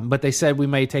 but they said we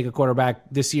may take a quarterback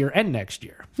this year and next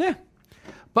year. Yeah,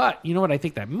 but you know what I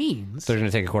think that means? They're going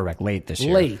to take a quarterback late this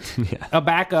year. Late, yeah. A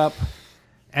backup,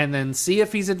 and then see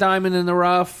if he's a diamond in the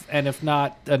rough, and if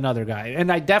not, another guy. And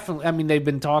they've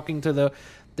been talking to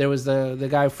There was the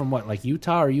guy from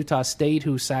Utah or Utah State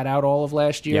who sat out all of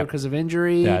last year because of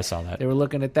injury. Yeah, I saw that. They were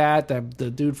looking at that.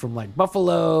 The dude from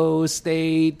Buffalo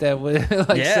State that was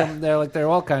they're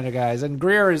all kind of guys. And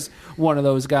Greer is one of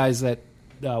those guys that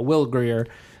Will Greer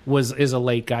is a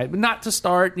late guy, but not to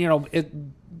start.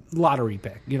 Lottery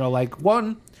pick.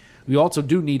 We also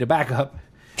do need a backup.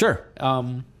 Sure.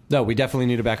 No, we definitely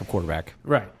need a backup quarterback.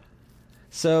 Right.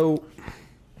 So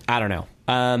I don't know.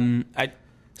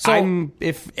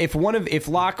 If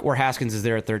Locke or Haskins is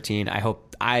there at 13,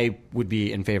 I would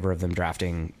be in favor of them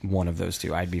drafting one of those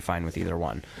two. I'd be fine with either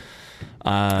one.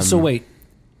 So wait,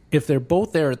 if they're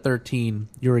both there at 13,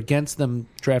 you're against them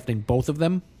drafting both of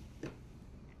them?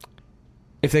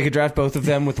 If they could draft both of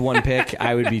them with one pick,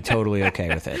 I would be totally okay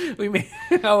with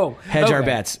it. Hedge our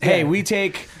bets. Yeah. Hey, we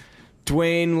take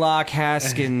Dwayne, Locke,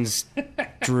 Haskins,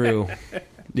 Drew.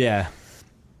 Yeah.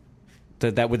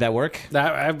 Would that work?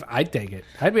 I'd take it.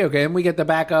 I'd be okay, and we get the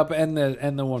backup and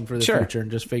the one for the future,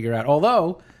 and just figure out.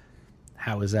 Although,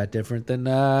 how is that different than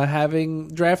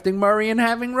drafting Murray and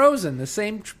having Rosen? The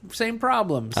same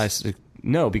problems.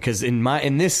 No, because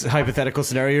in this hypothetical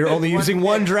scenario, you're only using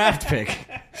one draft pick.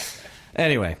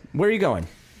 Anyway, where are you going?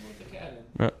 With the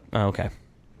cat in. Okay,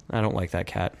 I don't like that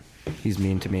cat. He's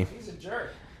mean to me. He's a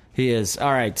jerk. He is.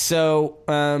 All right, so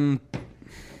man,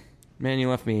 you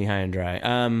left me high and dry.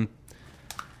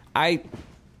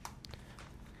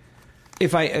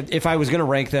 If I was going to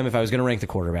rank them, if I was going to rank the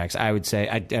quarterbacks, I would say,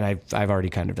 I've already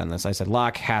kind of done this. I said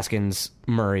Locke, Haskins,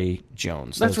 Murray,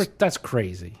 Jones. That's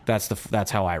crazy. That's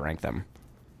how I rank them.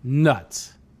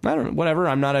 Nuts. I don't know. Whatever.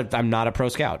 I'm not a pro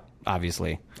scout.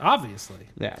 Obviously.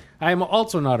 Yeah. I am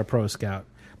also not a pro scout.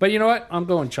 But you know what? I'm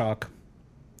going chalk.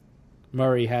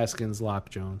 Murray, Haskins,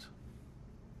 Locke, Jones.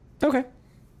 Okay.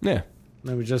 Yeah.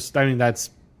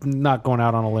 That's not going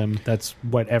out on a limb. That's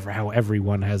how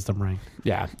everyone has them ranked.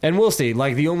 Yeah, and we'll see.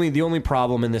 The only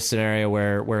problem in this scenario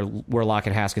where Locke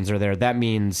and Haskins are there, that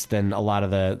means then a lot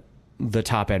of the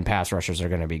top end pass rushers are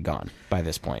going to be gone by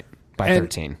this point, by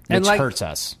 13, which hurts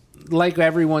us. Like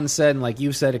everyone said, and like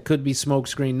you said, it could be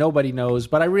smokescreen. Nobody knows,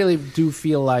 but I really do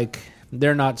feel like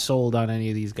they're not sold on any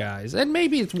of these guys. And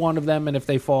maybe it's one of them, and if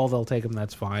they fall, they'll take them.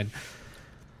 That's fine.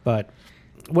 But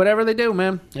whatever they do,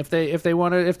 man. If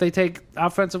they take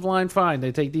offensive line, fine.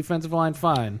 They take defensive line,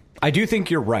 fine. I do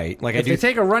think you're right. If they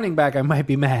take a running back, I might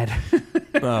be mad.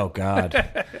 Oh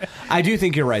God. I do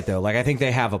think you're right though. I think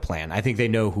they have a plan. I think they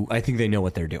know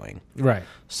what they're doing. Right.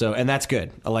 So, and that's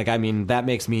good. That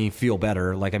makes me feel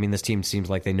better. This team seems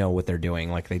like they know what they're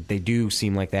doing. They do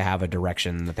seem like they have a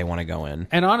direction that they want to go in.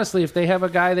 And honestly, if they have a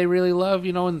guy they really love,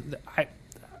 and I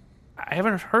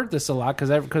haven't heard this a lot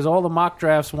because all the mock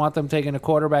drafts want them taking a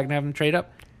quarterback and having them trade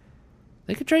up.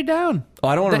 They could trade down. Oh,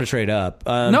 I don't want them to trade up.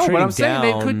 No, but I'm saying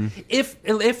they could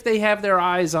if they have their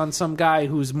eyes on some guy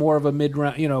who's more of a mid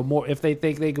round. More if they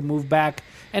think they can move back.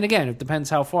 And again, it depends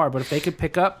how far. But if they could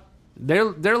pick up, they're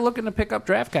looking to pick up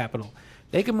draft capital.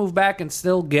 They can move back and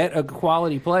still get a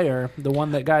quality player,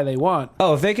 the guy they want.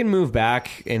 Oh, if they can move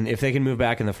back in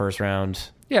the first round.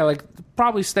 Yeah,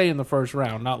 probably stay in the first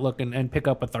round, not looking and pick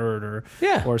up a third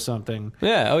or something.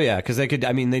 Yeah, oh yeah, because they could.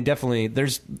 They definitely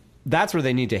that's where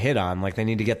they need to hit on. They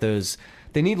need to get those.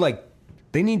 They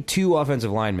need 2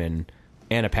 offensive linemen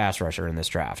and a pass rusher in this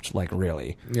draft.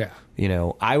 Really. Yeah.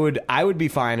 I would be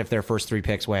fine if their first 3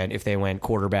 picks if they went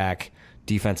quarterback,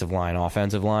 defensive line,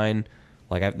 offensive line.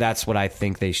 That's what I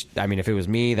think they should. If it was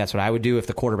me, that's what I would do if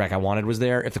the quarterback I wanted was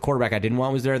there. If the quarterback I didn't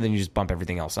want was there, then you just bump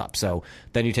everything else up. So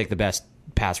then you take the best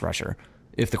pass rusher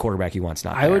if the quarterback you want's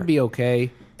not there. I would be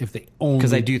okay if they only...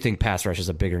 Because I do think pass rush is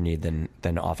a bigger need than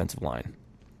offensive line.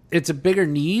 it's a bigger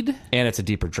need. And it's a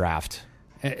deeper draft.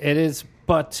 It is,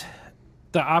 but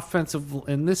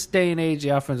in this day and age, the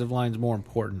offensive line is more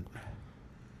important.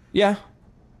 Yeah.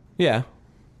 Yeah.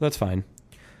 That's fine.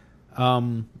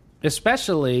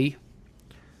 Especially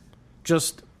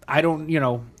just,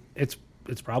 it's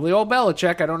probably all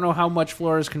Belichick. I don't know how much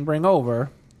Flores can bring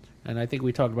over. And I think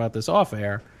we talked about this off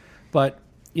air. But,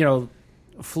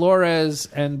 Flores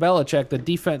and Belichick,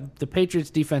 the Patriots'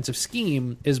 defensive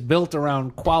scheme is built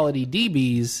around quality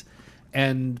DBs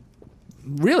and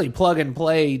really plug and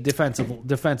play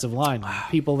defensive line.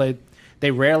 People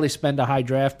they rarely spend a high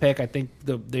draft pick. I think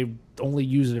they only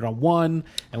use it on one.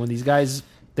 And when these guys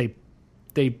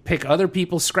they pick other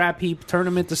people's scrap heap, turn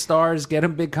them into stars, get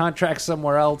them big contracts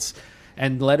somewhere else,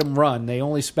 and let them run. They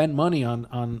only spend money on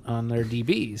their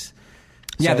DBs.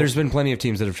 Yeah, there's been plenty of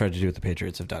teams that have tried to do what the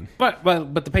Patriots have done. But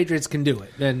the Patriots can do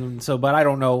it. And so, but I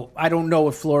don't know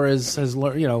if Flores has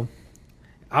learned.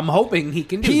 I'm hoping he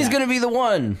can do He's that. going to be the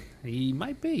one. He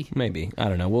might be. Maybe. I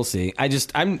don't know. We'll see.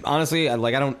 I'm honestly, I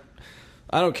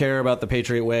don't care about the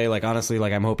Patriot way. Like, honestly,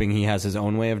 like, I'm hoping he has his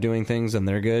own way of doing things and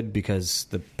they're good, because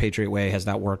the Patriot way has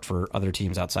not worked for other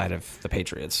teams outside of the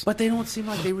Patriots. But they don't seem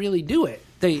like they really do it.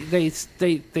 They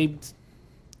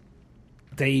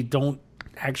don't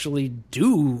actually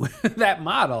do that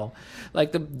model.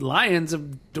 Like the Lions,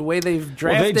 the way they've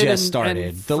drafted. Well, they just started.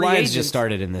 And the Lions agents. just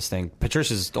started in this thing.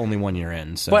 Patricia's only 1 year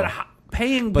in. So.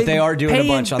 But they are doing a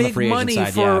bunch on the free agent money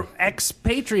side. For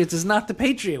ex-Patriots is not the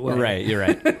Patriot way. Right, you're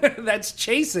right. That's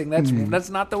chasing. That's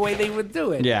not the way they would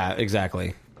do it. Yeah,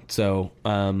 exactly. So,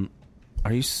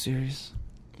 are you serious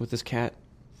with this cat?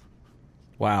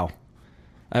 Wow.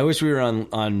 I wish we were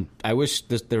on. I wish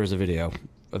there was a video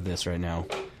of this right now.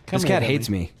 This cat hates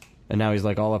me, and now he's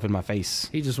like all up in my face.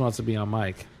 He just wants to be on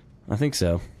mic. I think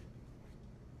so.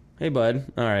 Hey, bud.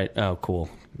 All right. Oh, cool.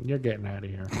 You're getting out of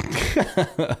here.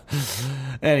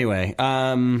 Anyway,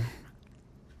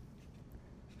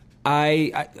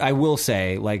 I will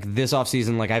say, like, this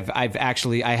offseason, like,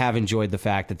 I have enjoyed the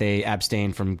fact that they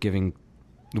abstained from giving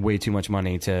way too much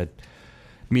money to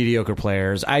mediocre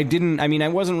players. I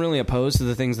wasn't really opposed to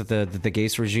the things that the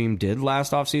Gase regime did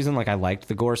last offseason. Like, I liked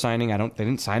the Gore signing. They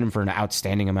didn't sign him for an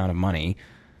outstanding amount of money.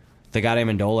 They got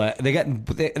Amendola.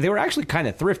 They were actually kind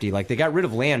of thrifty. Like, they got rid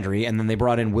of Landry, and then they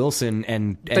brought in Wilson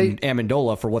and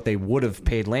Amendola for what they would have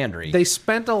paid Landry. They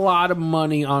spent a lot of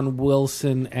money on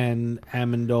Wilson and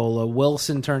Amendola.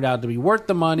 Wilson turned out to be worth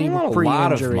the money. Not a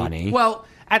lot of money. Well,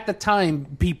 at the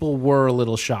time, people were a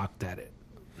little shocked at it.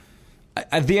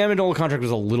 The Amendola contract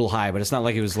was a little high, but it's not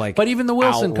like it was like. But even the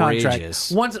Wilson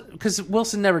outrageous. contract, because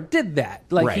Wilson never did that.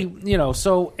 Like, right.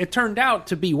 So it turned out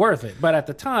to be worth it. But at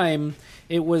the time,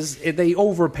 they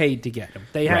overpaid to get him.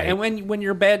 Right. And when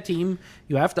you're a bad team,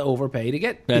 you have to overpay to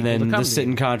get. And then the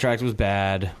Sitton Sitton contract was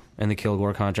bad, and the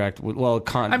Kilgore contract. Well,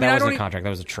 that wasn't a contract. That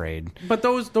was a trade. But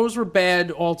those were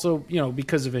bad also,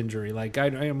 because of injury. Like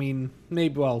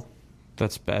maybe.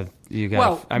 That's bad. The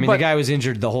guy was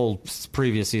injured the whole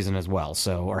previous season as well,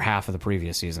 or half of the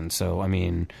previous season. So,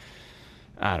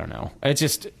 I don't know. It's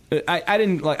just I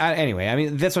didn't like. Anyway,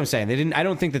 that's what I'm saying. I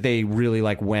don't think that they really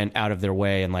went out of their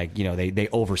way and they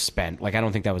overspent. Like, I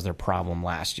don't think that was their problem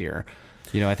last year.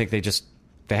 I think they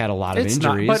had a lot of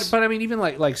injuries. But even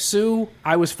like Sue,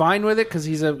 I was fine with it because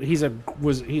he's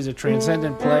a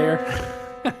transcendent player.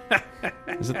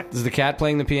 Is the cat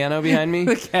playing the piano behind me?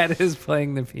 The cat is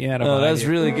playing the piano. Oh, that's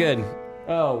really good.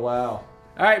 Oh, wow. All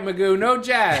right, Magoo, no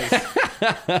jazz.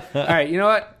 All right, you know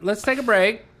what? Let's take a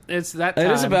break. It's that time.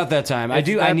 It is about that time. I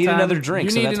need another drink.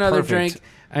 You need another drink.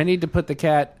 I need to put the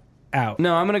cat out.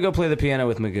 No, I'm going to go play the piano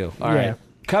with Magoo. All right.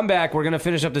 Come back. We're going to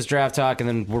finish up this draft talk, and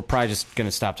then we're probably just going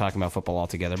to stop talking about football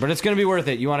altogether. But it's going to be worth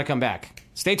it. You want to come back.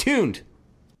 Stay tuned.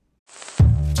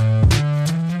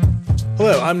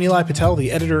 Hello, I'm Nilay Patel,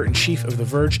 the editor-in-chief of The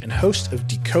Verge and host of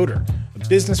Decoder, a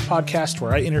business podcast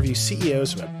where I interview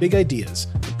CEOs about big ideas,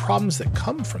 the problems that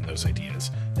come from those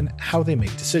ideas, and how they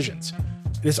make decisions.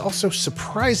 It is also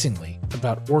surprisingly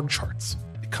about org charts.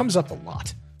 It comes up a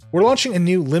lot. We're launching a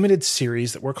new limited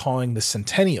series that we're calling the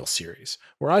Centennial Series,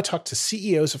 where I talk to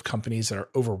CEOs of companies that are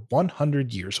over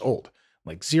 100 years old,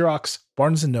 like Xerox,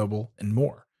 Barnes & Noble, and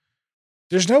more.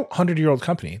 There's no 100-year-old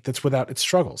company that's without its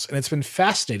struggles, and it's been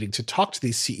fascinating to talk to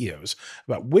these CEOs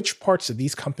about which parts of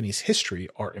these companies' history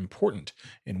are important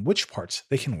and which parts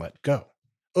they can let go.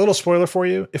 A little spoiler for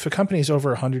you, if a company is over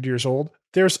 100 years old,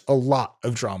 there's a lot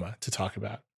of drama to talk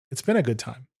about. It's been a good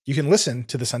time. You can listen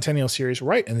to the Centennial Series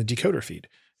right in the Decoder feed.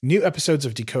 New episodes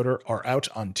of Decoder are out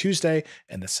on Tuesday,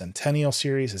 and the Centennial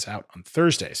Series is out on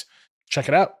Thursdays. Check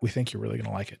it out. We think you're really going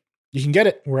to like it. You can get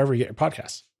it wherever you get your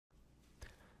podcasts.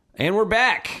 And we're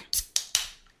back.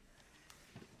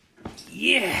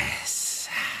 Yes.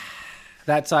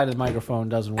 That side of the microphone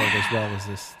doesn't work as well as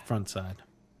this front side.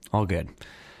 All good.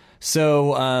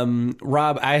 So,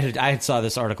 Rob, I had saw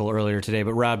this article earlier today,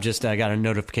 but Rob just got a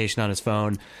notification on his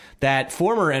phone that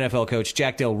former NFL coach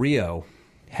Jack Del Rio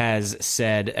has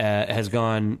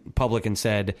gone public and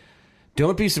said,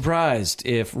 don't be surprised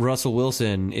if Russell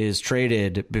Wilson is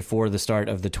traded before the start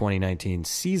of the 2019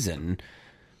 season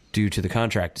due to the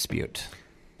contract dispute.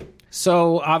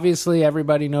 So obviously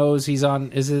everybody knows he's on.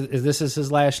 This is his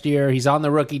last year. He's on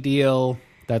the rookie deal.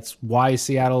 That's why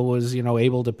Seattle was,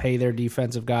 able to pay their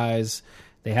defensive guys.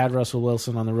 They had Russell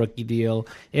Wilson on the rookie deal.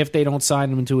 If they don't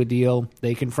sign him to a deal,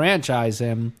 they can franchise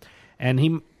him.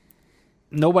 And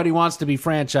nobody wants to be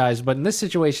franchised, but in this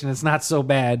situation, it's not so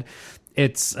bad.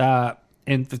 It's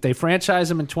and if they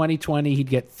franchise him in 2020, he'd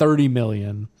get $30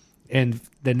 million, and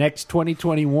the next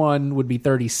 2021 would be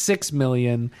 $36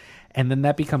 million, and then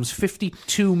that becomes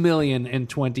 $52 million in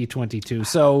 2022.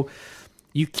 So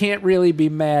you can't really be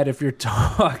mad if you're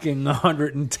talking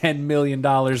 $110 million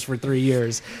for 3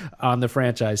 years on the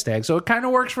franchise tag. So it kind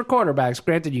of works for quarterbacks.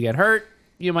 Granted, you get hurt,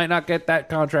 you might not get that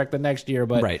contract the next year,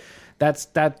 but right. That's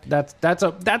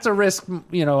a risk,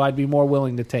 I'd be more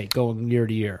willing to take going year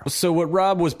to year. So what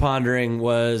Rob was pondering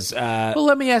was... well,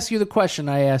 let me ask you the question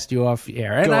I asked you off the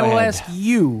air, and I will ask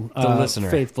you, the listener,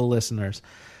 faithful listeners.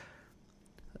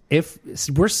 If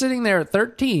we're sitting there at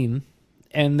 13,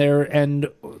 and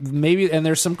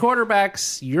there's some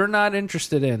quarterbacks you're not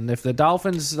interested in. If the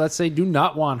Dolphins, let's say, do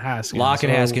not want Haskins, Locke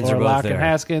and Haskins are both Locke there. and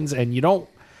Haskins, and you don't.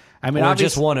 Or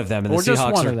just one of them, and the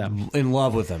Seahawks are in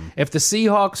love with him. If the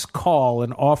Seahawks call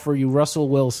and offer you Russell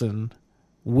Wilson,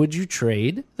 would you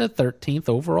trade the 13th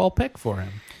overall pick for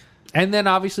him? And then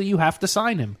obviously you have to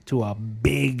sign him to a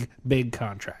big, big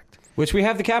contract, which we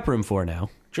have the cap room for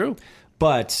now. True,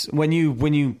 but when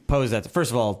you pose that, first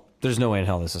of all, there's no way in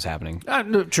hell this is happening.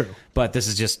 No, true, but this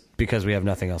is just because we have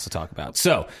nothing else to talk about.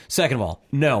 So, second of all,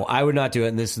 no, I would not do it,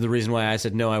 and this is the reason why I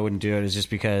said no, I wouldn't do it. Is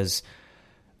just because.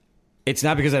 It's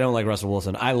not because I don't like Russell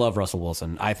Wilson. I love Russell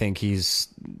Wilson. I think he's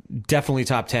definitely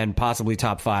top 10, possibly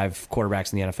top 5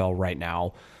 quarterbacks in the NFL right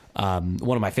now.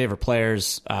 One of my favorite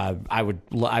players. I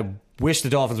wish the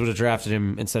Dolphins would have drafted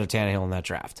him instead of Tannehill in that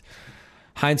draft.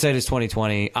 Hindsight is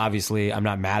 2020. Obviously, I'm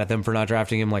not mad at them for not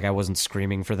drafting him. Like, I wasn't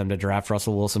screaming for them to draft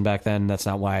Russell Wilson back then. That's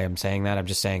not why I'm saying that. I'm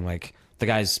just saying, like, the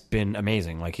guy's been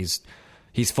amazing. Like, he's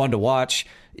fun to watch.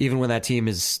 Even when that team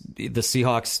is the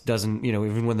Seahawks doesn't,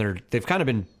 even when they've kind of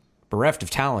been bereft of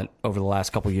talent over the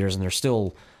last couple of years, and they're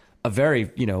still a very,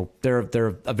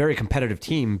 they're a very competitive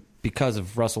team because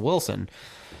of Russell Wilson.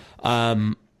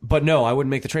 But no, I wouldn't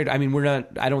make the trade. I mean,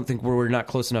 I don't think we're not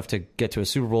close enough to get to a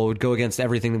Super Bowl. It would go against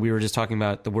everything that we were just talking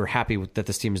about that we're happy with, that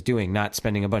this team is doing, not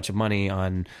spending a bunch of money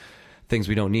on things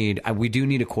we don't need. We do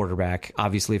need a quarterback.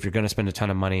 Obviously, if you're going to spend a ton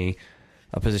of money,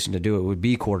 a position to do it would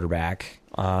be quarterback.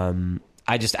 Obviously,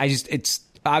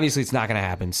 it's not going to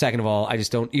happen. Second of all, I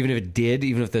just don't, even if it did,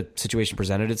 even if the situation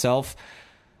presented itself,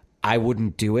 I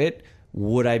wouldn't do it.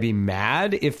 Would I be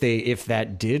mad if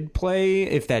that did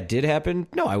happen?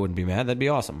 No, I wouldn't be mad. That'd be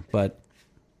awesome. But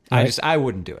right. I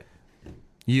wouldn't do it.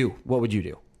 What would you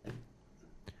do?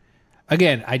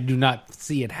 Again, I do not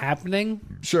see it happening.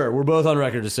 Sure, we're both on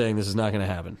record as saying this is not going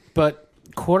to happen. But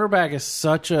quarterback is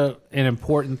such an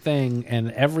important thing,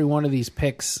 and every one of these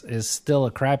picks is still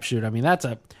a crapshoot. I mean, that's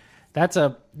a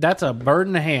bird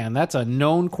in the hand. That's a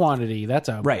known quantity.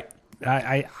 Right.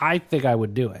 I think I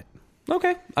would do it.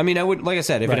 Okay. I mean, I would. Like I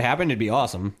said, if it happened, it'd be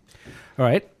awesome. All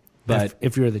right. But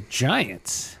if you're the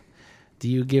Giants, do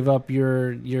you give up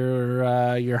your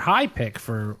high pick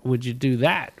for? Would you do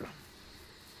that?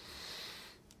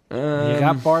 You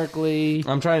got Barkley.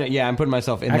 I'm trying to. Yeah, I'm putting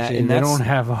myself in Actually, that. They don't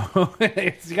have.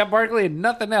 You got Barkley and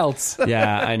nothing else.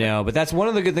 Yeah, I know, but that's one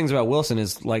of the good things about Wilson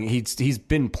is like he's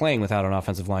been playing without an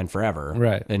offensive line forever,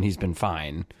 right? And he's been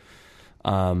fine. If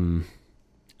I'm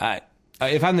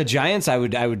the Giants, I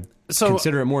would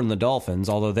consider it more than the Dolphins,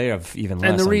 although they have even less.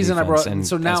 And the reason I brought and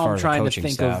so now I'm trying to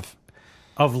think staff.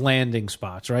 of landing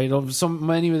spots, right? Of so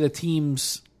many of the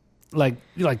teams. Like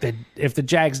if the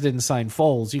Jags didn't sign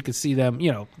Foles, you could see them,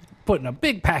 putting a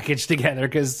big package together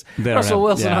because Russell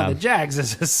Wilson on the Jags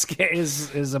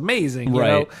is amazing, you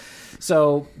know.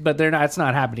 So, but they're not. It's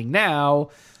not happening now.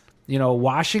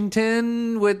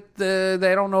 Washington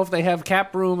they don't know if they have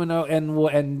cap room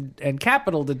and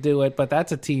capital to do it, but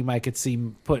that's a team I could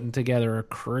see putting together a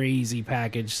crazy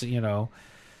package. Yeah.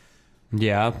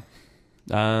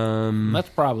 That's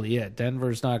probably it.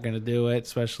 Denver's not going to do it,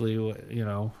 especially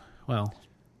Well,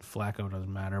 Flacco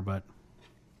doesn't matter, but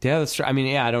yeah, that's true. I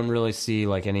mean, I don't really see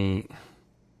like any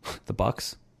the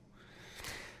Bucks.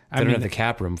 They don't have the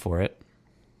cap room for it,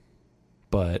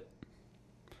 but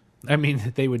I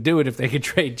mean, they would do it if they could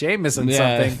trade Jameis and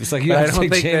something. It's like you have to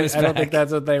take Jameis I don't think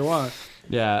that's what they want.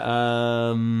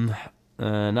 Yeah.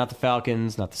 Not the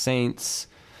Falcons, not the Saints,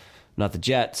 not the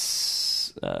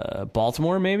Jets.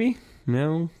 Baltimore, maybe?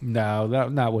 No,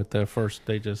 not with the first.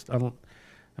 Not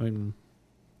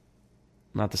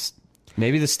the.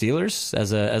 Maybe the Steelers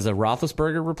as a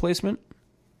Roethlisberger replacement.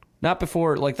 Not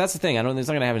before. Like that's the thing. It's not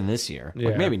going to happen this year. Yeah.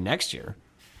 Like maybe next year.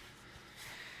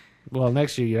 Well,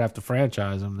 next year you'd have to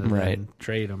franchise them, then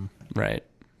trade them. Right.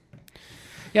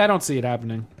 Yeah, I don't see it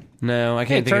happening. No, I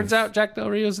can't. It turns out Jack Del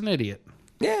Rio's an idiot.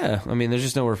 Yeah, I mean, there's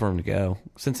just nowhere for him to go.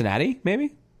 Cincinnati,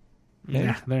 maybe.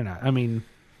 Yeah, they're not. I mean,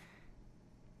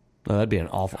 oh, that'd be an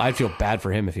awful. I'd feel bad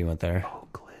for him if he went there.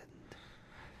 Oakland.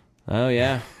 Oh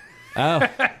yeah. Oh.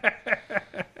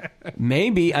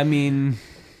 Maybe. I mean,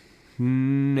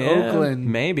 yeah, Oakland.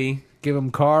 Maybe Give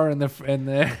them Carr and their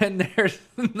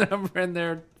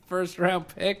first round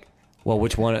pick. Well,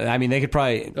 which one? I mean, they could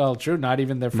probably. Oh, true. Not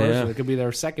even their first. Yeah. It could be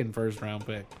their second first round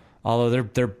pick. Although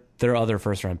their other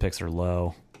first round picks are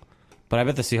low, but I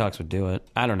bet the Seahawks would do it.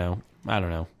 I don't know.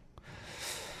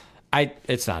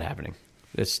 It's not happening.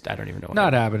 I don't even know.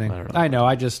 Not happening. I don't know. I know.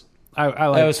 I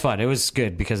like. It was fun. It was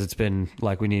good because it's been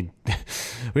like we need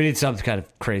some kind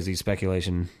of crazy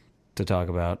speculation to talk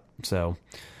about. So,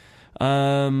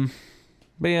 but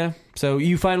yeah. So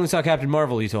you finally saw Captain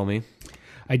Marvel. You told me.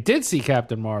 I did see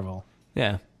Captain Marvel.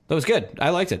 Yeah, that was good. I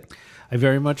liked it. I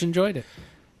very much enjoyed it.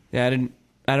 Yeah, I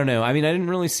don't know. I mean, I didn't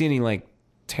really see any like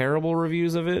terrible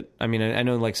reviews of it. I mean, I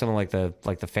know like some of the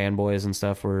fanboys and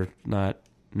stuff were not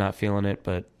feeling it,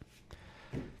 but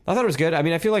I thought it was good. I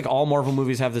mean, I feel like all Marvel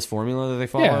movies have this formula that they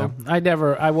follow. Yeah, I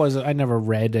never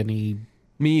read any.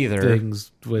 Me either.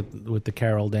 Things with the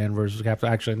Carol Danvers Captain.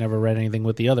 Actually, I never read anything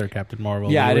with the other Captain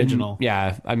Marvel. Yeah, the original.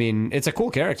 Yeah, I mean, it's a cool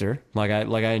character. I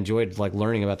enjoyed like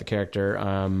learning about the character.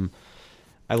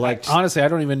 I liked. Honestly, I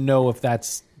don't even know if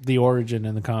that's the origin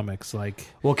in the comics.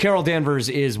 Well, Carol Danvers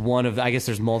is one of. I guess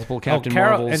there's multiple Captain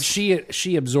Marvels, and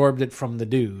she absorbed it from the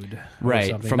dude,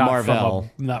 right? From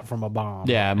Marvel, not from a bomb.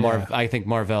 Yeah, I think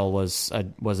Marvel was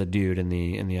a dude in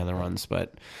the other ones,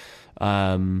 but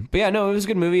yeah, no, it was a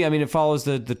good movie. I mean, it follows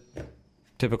the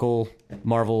typical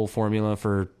Marvel formula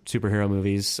for superhero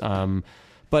movies,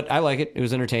 but I like it. It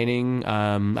was entertaining.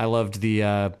 I loved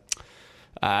the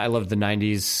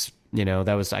 90s. You know,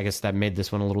 I guess that made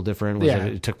this one a little different.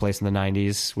 It took place in the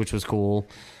 90s, which was cool.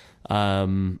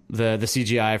 The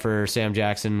CGI for Sam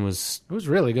Jackson was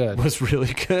really good. Yeah, it was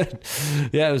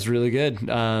really good.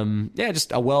 Yeah,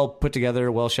 just a well put together,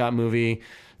 well shot movie.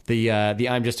 The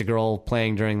I'm Just a Girl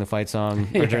playing during the fight song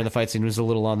or during the fight scene was a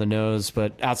little on the nose,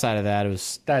 but outside of that, it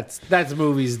was that's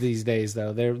movies these days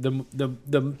though.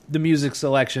 The music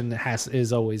selection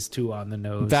is always too on the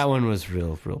nose. That one was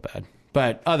real bad.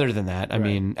 But other than that, I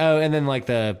mean, and then like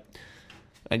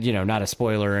not a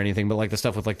spoiler or anything, but like the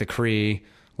stuff with like the Kree,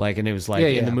 like, and it was like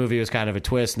in the movie it was kind of a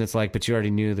twist, and it's like, but you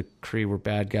already knew the Kree were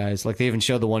bad guys. Like they even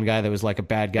showed the one guy that was like a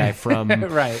bad guy from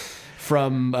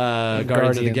from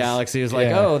Guardians of the Galaxy. It was like,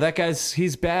 oh, that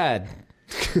he's bad,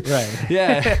 right?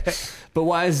 Yeah, but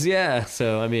why is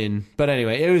So I mean, but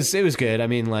anyway, it was good. I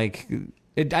mean, like.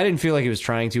 I didn't feel like it was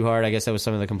trying too hard. I guess that was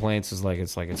some of the complaints. I'm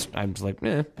just like,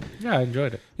 eh. Yeah, I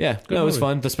enjoyed it. Yeah, it was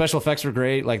fun. The special effects were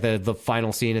great. Like the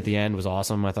final scene at the end was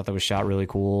awesome. I thought that was shot really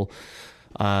cool.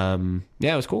 Yeah,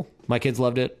 it was cool. My kids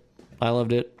loved it. I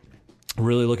loved it.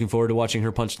 Really looking forward to watching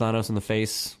her punch Thanos in the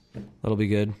face. That'll be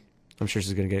good. I'm sure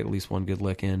she's gonna get at least one good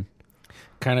lick in.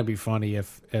 Kind of be funny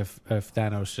if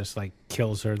Thanos just like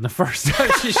kills her in the first time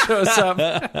she shows up.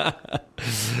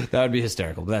 That would be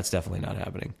hysterical, but that's definitely not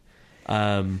happening.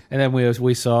 And then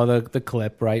we saw the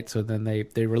clip, right? So then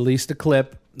they released a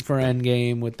clip for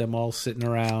Endgame with them all sitting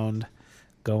around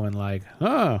going like,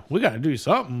 we got to do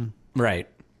something. Right.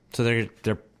 So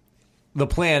the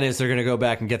plan is they're going to go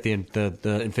back and get the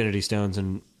Infinity Stones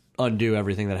and undo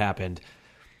everything that happened.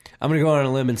 I'm going to go on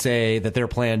a limb and say that their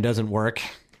plan doesn't work.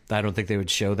 I don't think they would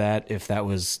show that if that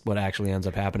was what actually ends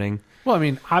up happening. Well, I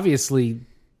mean, obviously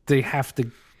they have to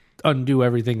undo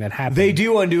everything that happened. They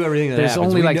do undo everything that There's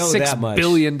happens. only like $6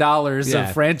 billion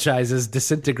of franchises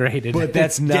disintegrated, but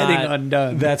that's not getting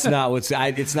undone. That's not what's.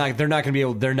 It's not. They're not going to be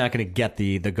able. They're not going to get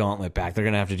the gauntlet back. They're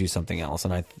going to have to do something else.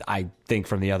 And I think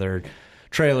from the other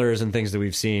trailers and things that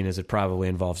we've seen is it probably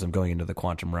involves them going into the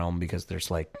quantum realm because there's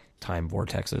like time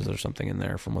vortexes or something in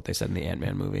there from what they said in the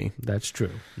Ant-Man movie. That's true.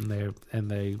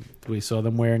 We saw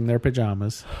them wearing their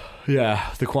pajamas. Yeah,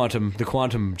 the quantum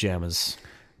jammas.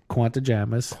 Quanta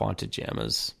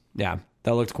Jammas. Yeah,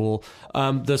 that looked cool.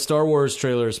 The Star Wars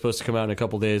trailer is supposed to come out in a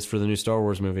couple days for the new Star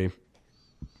Wars movie.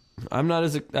 I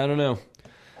don't know.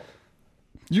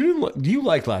 You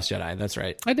liked Last Jedi. That's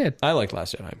right. I did. I liked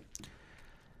Last Jedi.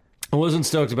 I wasn't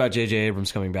stoked about J.J.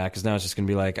 Abrams coming back because now it's just going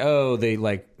to be like, oh, they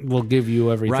like we'll give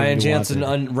you everything.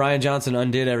 Ryan Johnson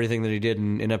undid everything that he did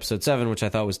in Episode 7, which I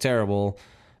thought was terrible.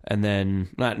 And then,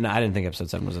 I didn't think Episode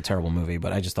 7 was a terrible movie,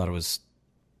 but I just thought it was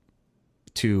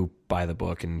too by the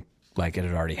book and like it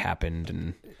had already happened.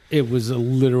 And it was a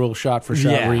literal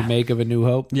shot-for-shot remake of A New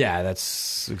Hope. Yeah,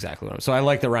 that's exactly what I'm... So I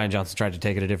like that Ryan Johnson tried to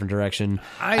take it a different direction.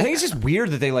 I think it's just weird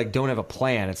that they like don't have a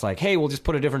plan. It's like, hey, we'll just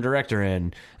put a different director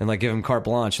in and like give him carte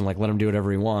blanche and like let him do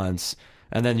whatever he wants.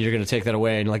 And then you're going to take that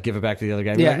away and like give it back to the other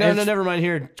guy. Yeah, like, no, never mind.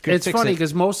 Here, it's funny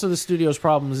because most of the studio's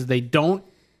problems is they don't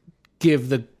give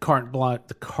the carte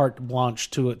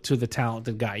blanche to the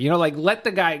talented guy. You know, like let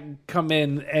the guy come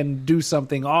in and do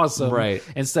something awesome, right?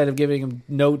 Instead of giving him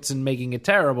notes and making it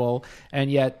terrible.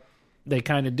 And yet they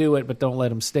kind of do it, but don't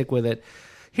let him stick with it.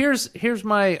 Here's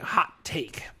my hot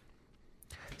take.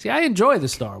 See, I enjoy the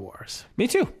Star Wars. Me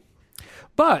too,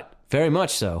 but very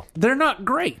much so. They're not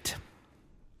great.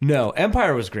 No,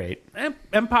 Empire was great.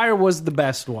 Empire was the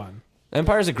best one.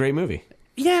 Empire's a great movie.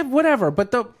 Yeah, whatever.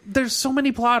 But there's so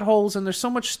many plot holes and there's so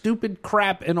much stupid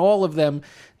crap in all of them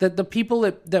that the people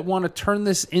that want to turn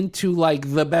this into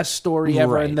like the best story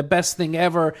ever and the best thing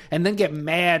ever and then get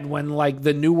mad when like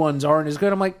the new ones aren't as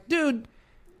good. I'm like, dude,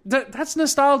 that's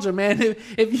nostalgia, man.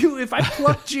 If I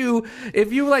plucked you,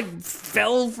 if you like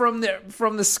fell from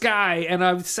the sky and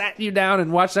I sat you down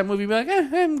and watched that movie, you'd be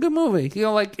like, good movie. You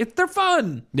know, like they're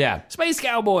fun. Yeah. Space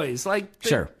cowboys. Like,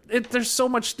 sure. There's so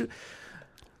much...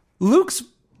 Luke's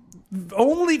the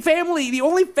only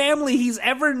family he's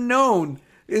ever known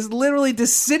is literally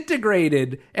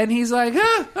disintegrated, and he's like,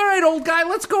 all right, old guy,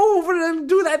 let's go over and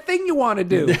do that thing you want to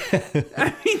do.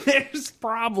 I mean, there's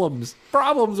problems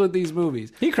with these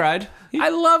movies. He cried. I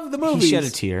love the movies. He shed a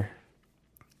tear.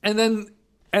 And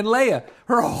Leia,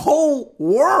 her whole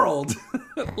world,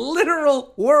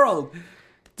 literal world,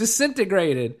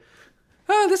 disintegrated.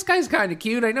 Oh, this guy's kind of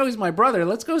cute. I know he's my brother.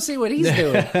 Let's go see what he's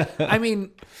doing. I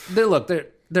mean,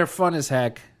 they're fun as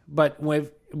heck. But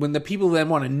when the people then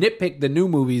want to nitpick the new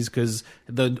movies because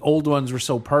the old ones were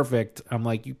so perfect, I'm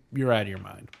like, you're out of your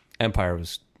mind. Empire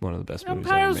was one of the best movies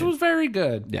Empire ever made. was very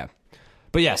good. Yeah.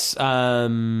 But yes,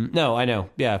 no, I know.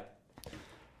 Yeah.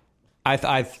 I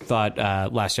thought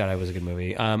Last Jedi was a good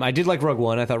movie. I did like Rogue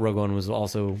One. I thought Rogue One was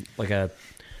also like a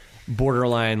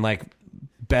borderline, like,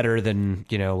 better than,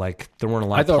 you know, like there weren't a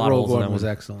lot of plot holes. I thought Rogue One was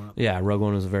excellent. Yeah, Rogue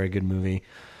One was a very good movie.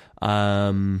 Yeah,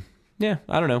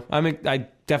 I don't know. I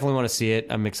definitely want to see it.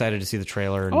 I'm excited to see the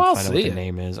trailer and find out what the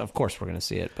name is. Of course we're going to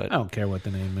see it, but I don't care what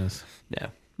the name is. Yeah.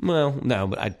 Well, no,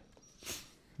 but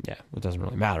it doesn't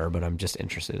really matter, but I'm just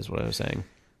interested is what I was saying.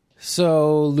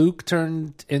 So Luke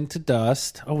turned into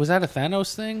dust. Oh, was that a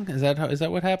Thanos thing? Is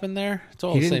that what happened there? It's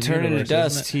all he the didn't same turn universe, into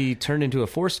dust. He turned into a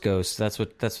Force ghost. That's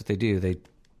what they do. They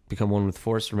become one with the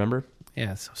Force, remember?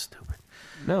 Yeah, it's so stupid.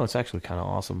 No, it's actually kind of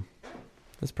awesome.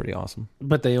 That's pretty awesome.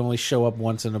 But they only show up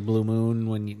once in a blue moon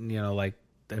when you know, like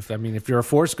if you're a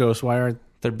Force ghost, why aren't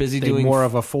they're busy they doing more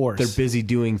of a Force? They're busy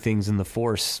doing things in the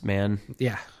Force, man.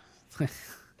 Yeah.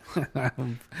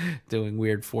 Doing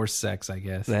weird Force sex, I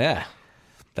guess. Yeah.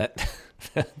 That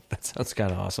sounds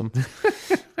kind of awesome.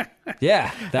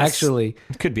 Yeah, actually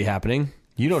could be happening.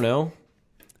 You don't know.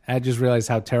 I just realized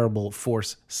how terrible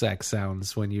Force sex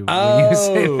sounds when you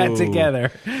say that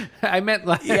together. I meant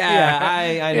like I know.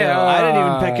 Yeah.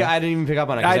 I didn't even pick up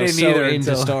on it. I didn't was either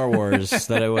into Star Wars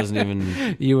that I wasn't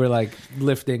even. You were like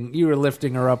lifting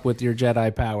her up with your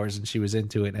Jedi powers, and she was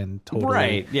into it and totally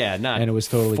right. Yeah, and it was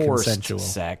totally forced consensual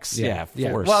sex. Yeah,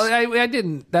 forced. Well, I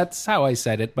didn't. That's how I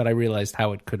said it, but I realized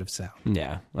how it could have sounded.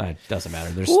 Yeah, it doesn't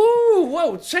matter.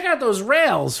 Whoa! Check out those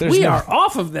rails. We are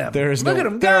off of them. Look at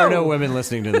them go. There are no women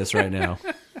listening to this right now.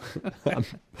 I'm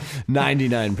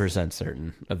 99%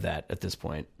 certain of that at this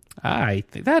point. I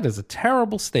think that is a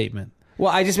terrible statement.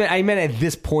 Well, I meant at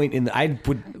this point in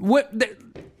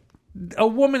a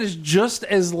woman is just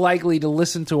as likely to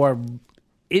listen to our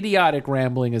idiotic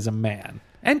rambling as a man,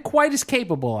 and quite as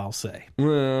capable, I'll say.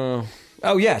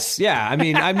 Oh yes, yeah. I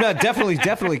mean, I'm not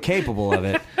definitely capable of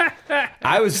it.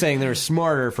 I was saying they're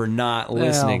smarter for not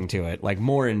listening to it. Like,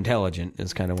 more intelligent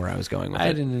is kind of where I was going with it.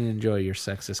 I didn't enjoy your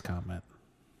sexist comment.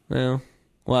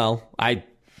 Well, I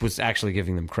was actually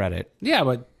giving them credit. Yeah,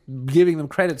 but giving them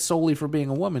credit solely for being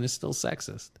a woman is still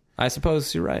sexist. I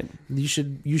suppose you're right. You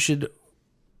should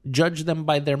judge them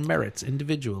by their merits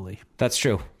individually. That's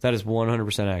true. That is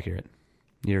 100% accurate.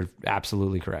 You're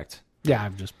absolutely correct. Yeah,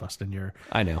 I'm just busting your...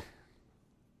 I know.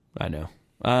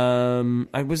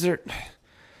 Was there...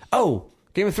 Oh,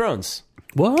 Game of Thrones.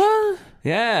 What?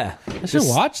 Yeah. I should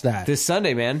watch that. This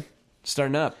Sunday, man.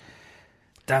 Starting up.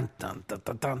 I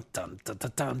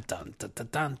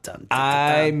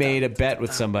made a bet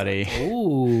with somebody.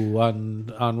 Ooh,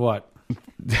 on what?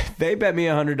 They bet me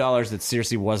 $100 that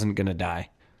Cersei wasn't going to die.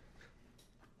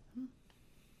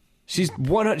 She's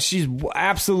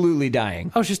absolutely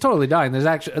dying. Oh, she's totally dying.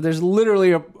 There's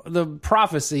literally the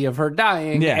prophecy of her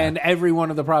dying, and every one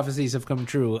of the prophecies have come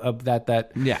true. Of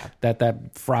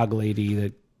that frog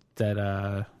lady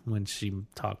that when she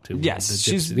talked to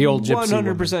she's the old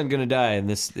gypsy 100% going to die in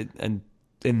this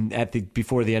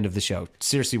before the end of the show.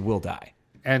 Cersei will die.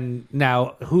 And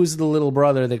now, who's the little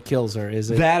brother that kills her? Is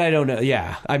it that? I don't know.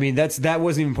 Yeah, I mean that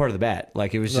wasn't even part of the bet.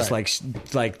 Like it was just like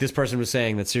this person was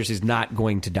saying that Cersei's not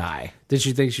going to die. Did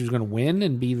she think she was going to win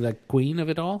and be the queen of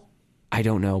it all? I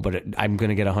don't know, but I'm going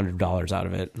to get $100 out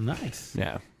of it. Nice.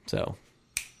 Yeah. So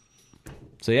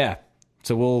yeah.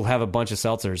 So we'll have a bunch of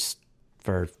seltzers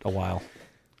for a while.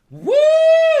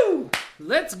 Woo!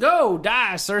 Let's go.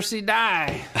 Die, Cersei,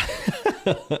 die.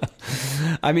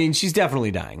 I mean, she's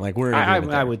definitely dying. Like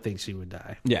I would think she would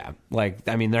die. Yeah. Like,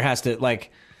 I mean, there has to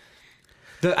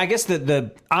I guess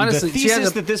honestly, the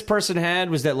thesis that this person had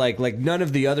was that like none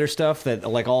of the other stuff that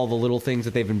like all the little things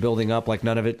that they've been building up, like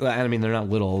none of it. I mean, they're not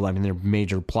little. I mean, they're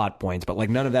major plot points, but like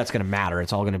none of that's going to matter.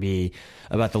 It's all going to be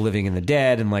about the living and the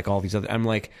dead and like all these other. I'm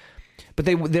like. But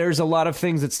there's a lot of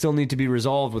things that still need to be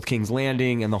resolved with King's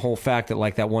Landing and the whole fact that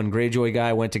like that one Greyjoy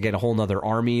guy went to get a whole nother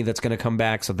army that's going to come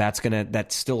back. So that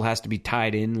still has to be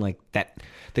tied in like that.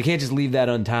 They can't just leave that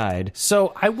untied.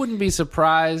 So I wouldn't be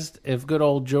surprised if good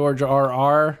old George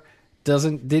R.R.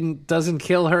 doesn't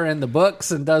kill her in the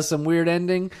books and does some weird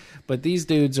ending. But these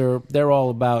dudes they're all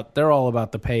about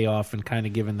the payoff and kind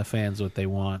of giving the fans what they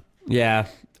want. Yeah.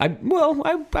 I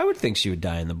would think she would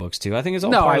die in the books too. I think it's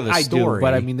all part of the story. Do,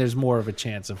 but I mean, there's more of a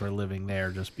chance of her living there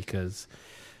just because.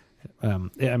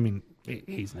 I mean,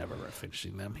 he's never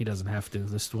finishing them. He doesn't have to.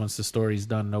 Once the story's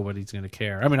done, nobody's going to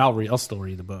care. I mean, I'll still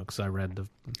read the books. I read them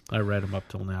up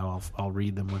till now. I'll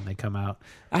read them when they come out.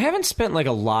 I haven't spent like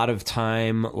a lot of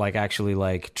time like actually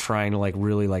like trying to like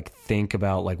really like think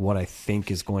about like what I think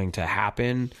is going to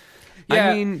happen. Yeah.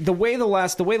 I mean, the way the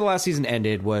last season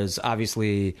ended was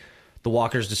obviously the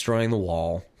Walkers destroying the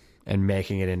wall and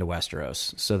making it into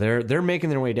Westeros. So they're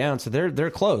making their way down. So they're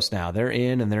close now. They're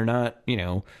in, and they're not. You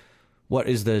know, what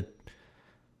is the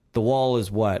wall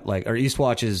is what like or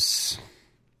Eastwatch is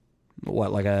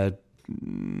what like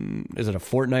is it a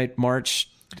fortnight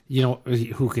march? You know,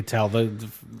 who could tell? The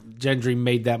Gendry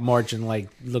made that march in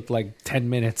looked like 10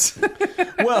 minutes.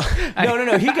 Well,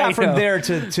 no. He got from there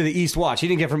to the East Watch. He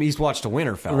didn't get from East Watch to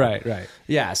Winterfell. Right.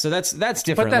 Yeah, so that's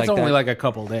different. But that's only like a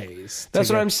couple days. That's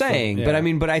what I'm saying. Yeah.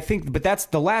 But that's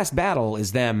the last battle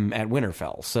is them at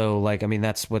Winterfell. So like, I mean,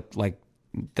 that's what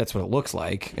it looks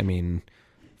like. I mean,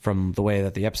 from the way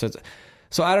that the episodes.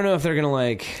 So I don't know if they're gonna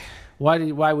like.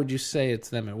 Why would you say it's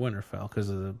them at Winterfell? Because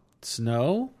of the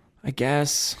snow? I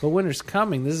guess. But winter's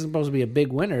coming. This is supposed to be a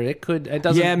big winter. It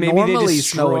doesn't normally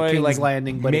snow at King's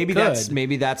Landing, but maybe it could.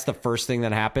 Maybe that's the first thing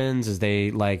that happens is they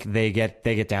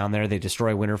get down there, they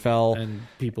destroy Winterfell, and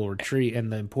people retreat,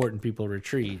 and the important people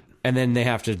retreat. And then they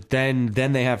have to then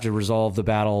they have to resolve the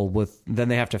battle with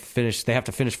they have to finish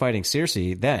fighting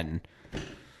Cersei then.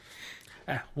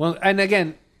 Well, and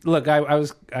again, look, I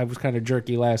was kind of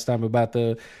jerky last time about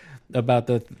the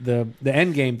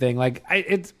end game thing. Like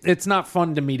it's not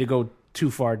fun to me to go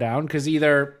too far down because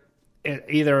either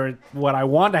what I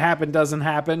want to happen doesn't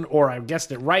happen, or I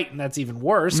guessed it right and that's even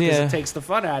worse because it takes the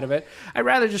fun out of it. I'd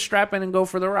rather just strap in and go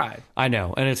for the ride. I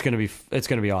know, and it's gonna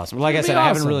be awesome. Like I said, I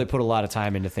haven't really put a lot of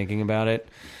time into thinking about it.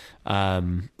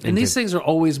 And these things are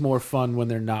always more fun when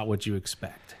they're not what you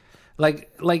expect. Like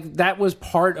that was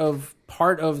part of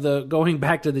the going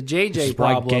back to the JJ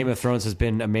problem. Why Game of Thrones has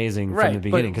been amazing from the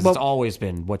beginning because it's always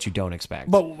been what you don't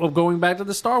expect. But going back to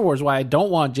the Star Wars, why I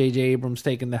don't want JJ Abrams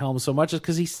taking the helm so much is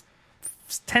because he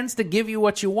tends to give you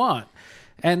what you want.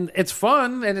 And it's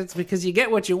fun, and it's because you get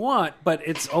what you want, but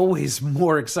it's always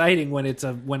more exciting when it's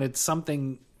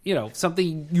something,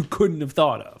 something you couldn't have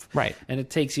thought of. Right. And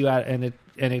it takes you out, and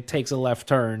it takes a left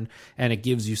turn, and it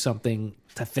gives you something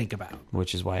to think about.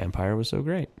 Which is why Empire was so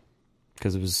great.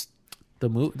 Because it was... The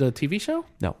TV show?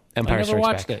 No. Empire Strikes Back. I never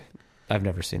watched it. I've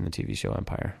never seen the TV show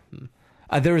Empire.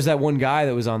 There was that one guy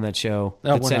that was on that show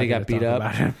that said he got beat up.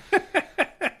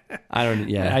 I don't.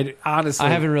 Yeah, honestly,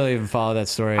 I haven't really even followed that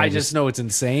story. I just know it's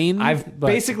insane. I've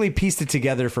basically pieced it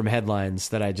together from headlines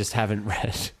that I just haven't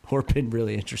read or been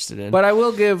really interested in. But I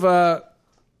will give. I've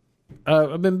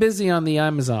been busy on the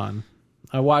Amazon.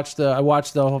 I watched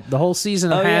the whole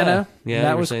season of Hannah. Yeah,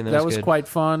 that was quite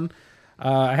fun.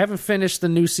 I haven't finished the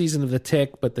new season of The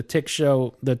Tick, but The Tick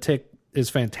is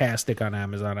fantastic on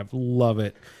Amazon. I love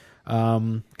it.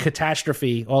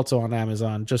 Catastrophe, also on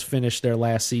Amazon, just finished their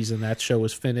last season. That show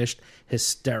was finished.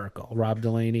 Hysterical. Rob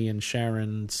Delaney and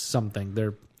Sharon something.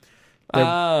 They're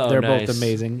nice. both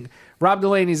amazing. Rob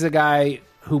Delaney's the guy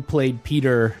who played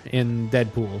Peter in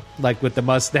Deadpool, like with the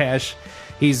mustache.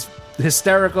 He's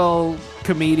hysterical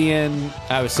comedian,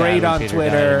 great on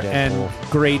Twitter, and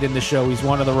great in the show. He's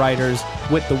one of the writers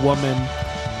with the woman.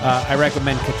 I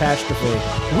recommend Catastrophe.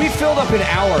 We filled up an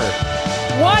hour.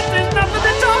 What? There's nothing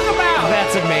to talk about.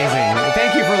 That's amazing.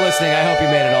 Thank you for listening. I hope you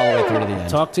made it all the way through to the end.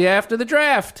 Talk to you after the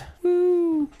draft.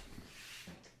 Woo.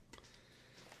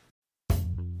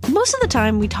 Most of the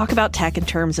time, we talk about tech in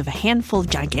terms of a handful of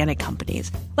gigantic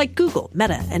companies, like Google,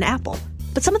 Meta, and Apple.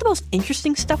 But some of the most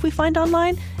interesting stuff we find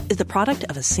online is the product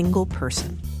of a single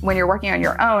person. When you're working on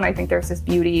your own, I think there's this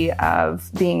beauty of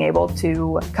being able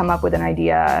to come up with an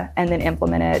idea and then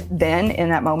implement it then in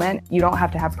that moment. You don't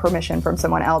have to have permission from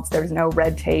someone else. There's no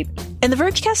red tape. In the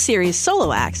Vergecast series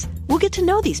Solo Acts, we'll get to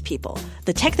know these people,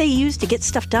 the tech they use to get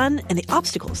stuff done, and the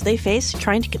obstacles they face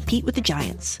trying to compete with the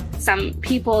giants. Some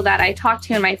people that I talk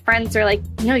to and my friends are like,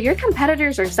 your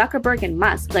competitors are Zuckerberg and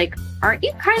Musk. Like, aren't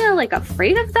you kind of like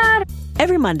afraid of that?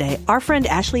 Every Monday, our friend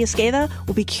Ashley Esqueda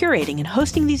will be curating and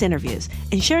hosting these interviews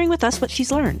and sharing with us what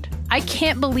she's learned. I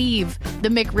can't believe the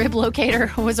McRib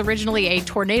locator was originally a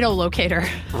tornado locator.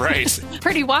 Right.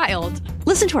 Pretty wild.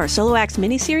 Listen to our Solo Acts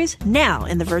miniseries now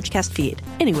in the Vergecast feed,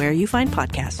 anywhere you find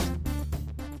podcasts.